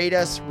 rate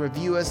us,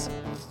 review us,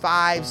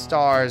 5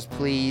 stars,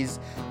 please.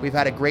 We've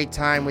had a great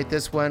time with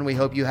this one. We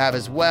hope you have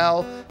as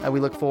well, and we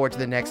look forward to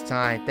the next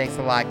time. Thanks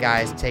a lot,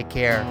 guys. Take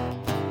care.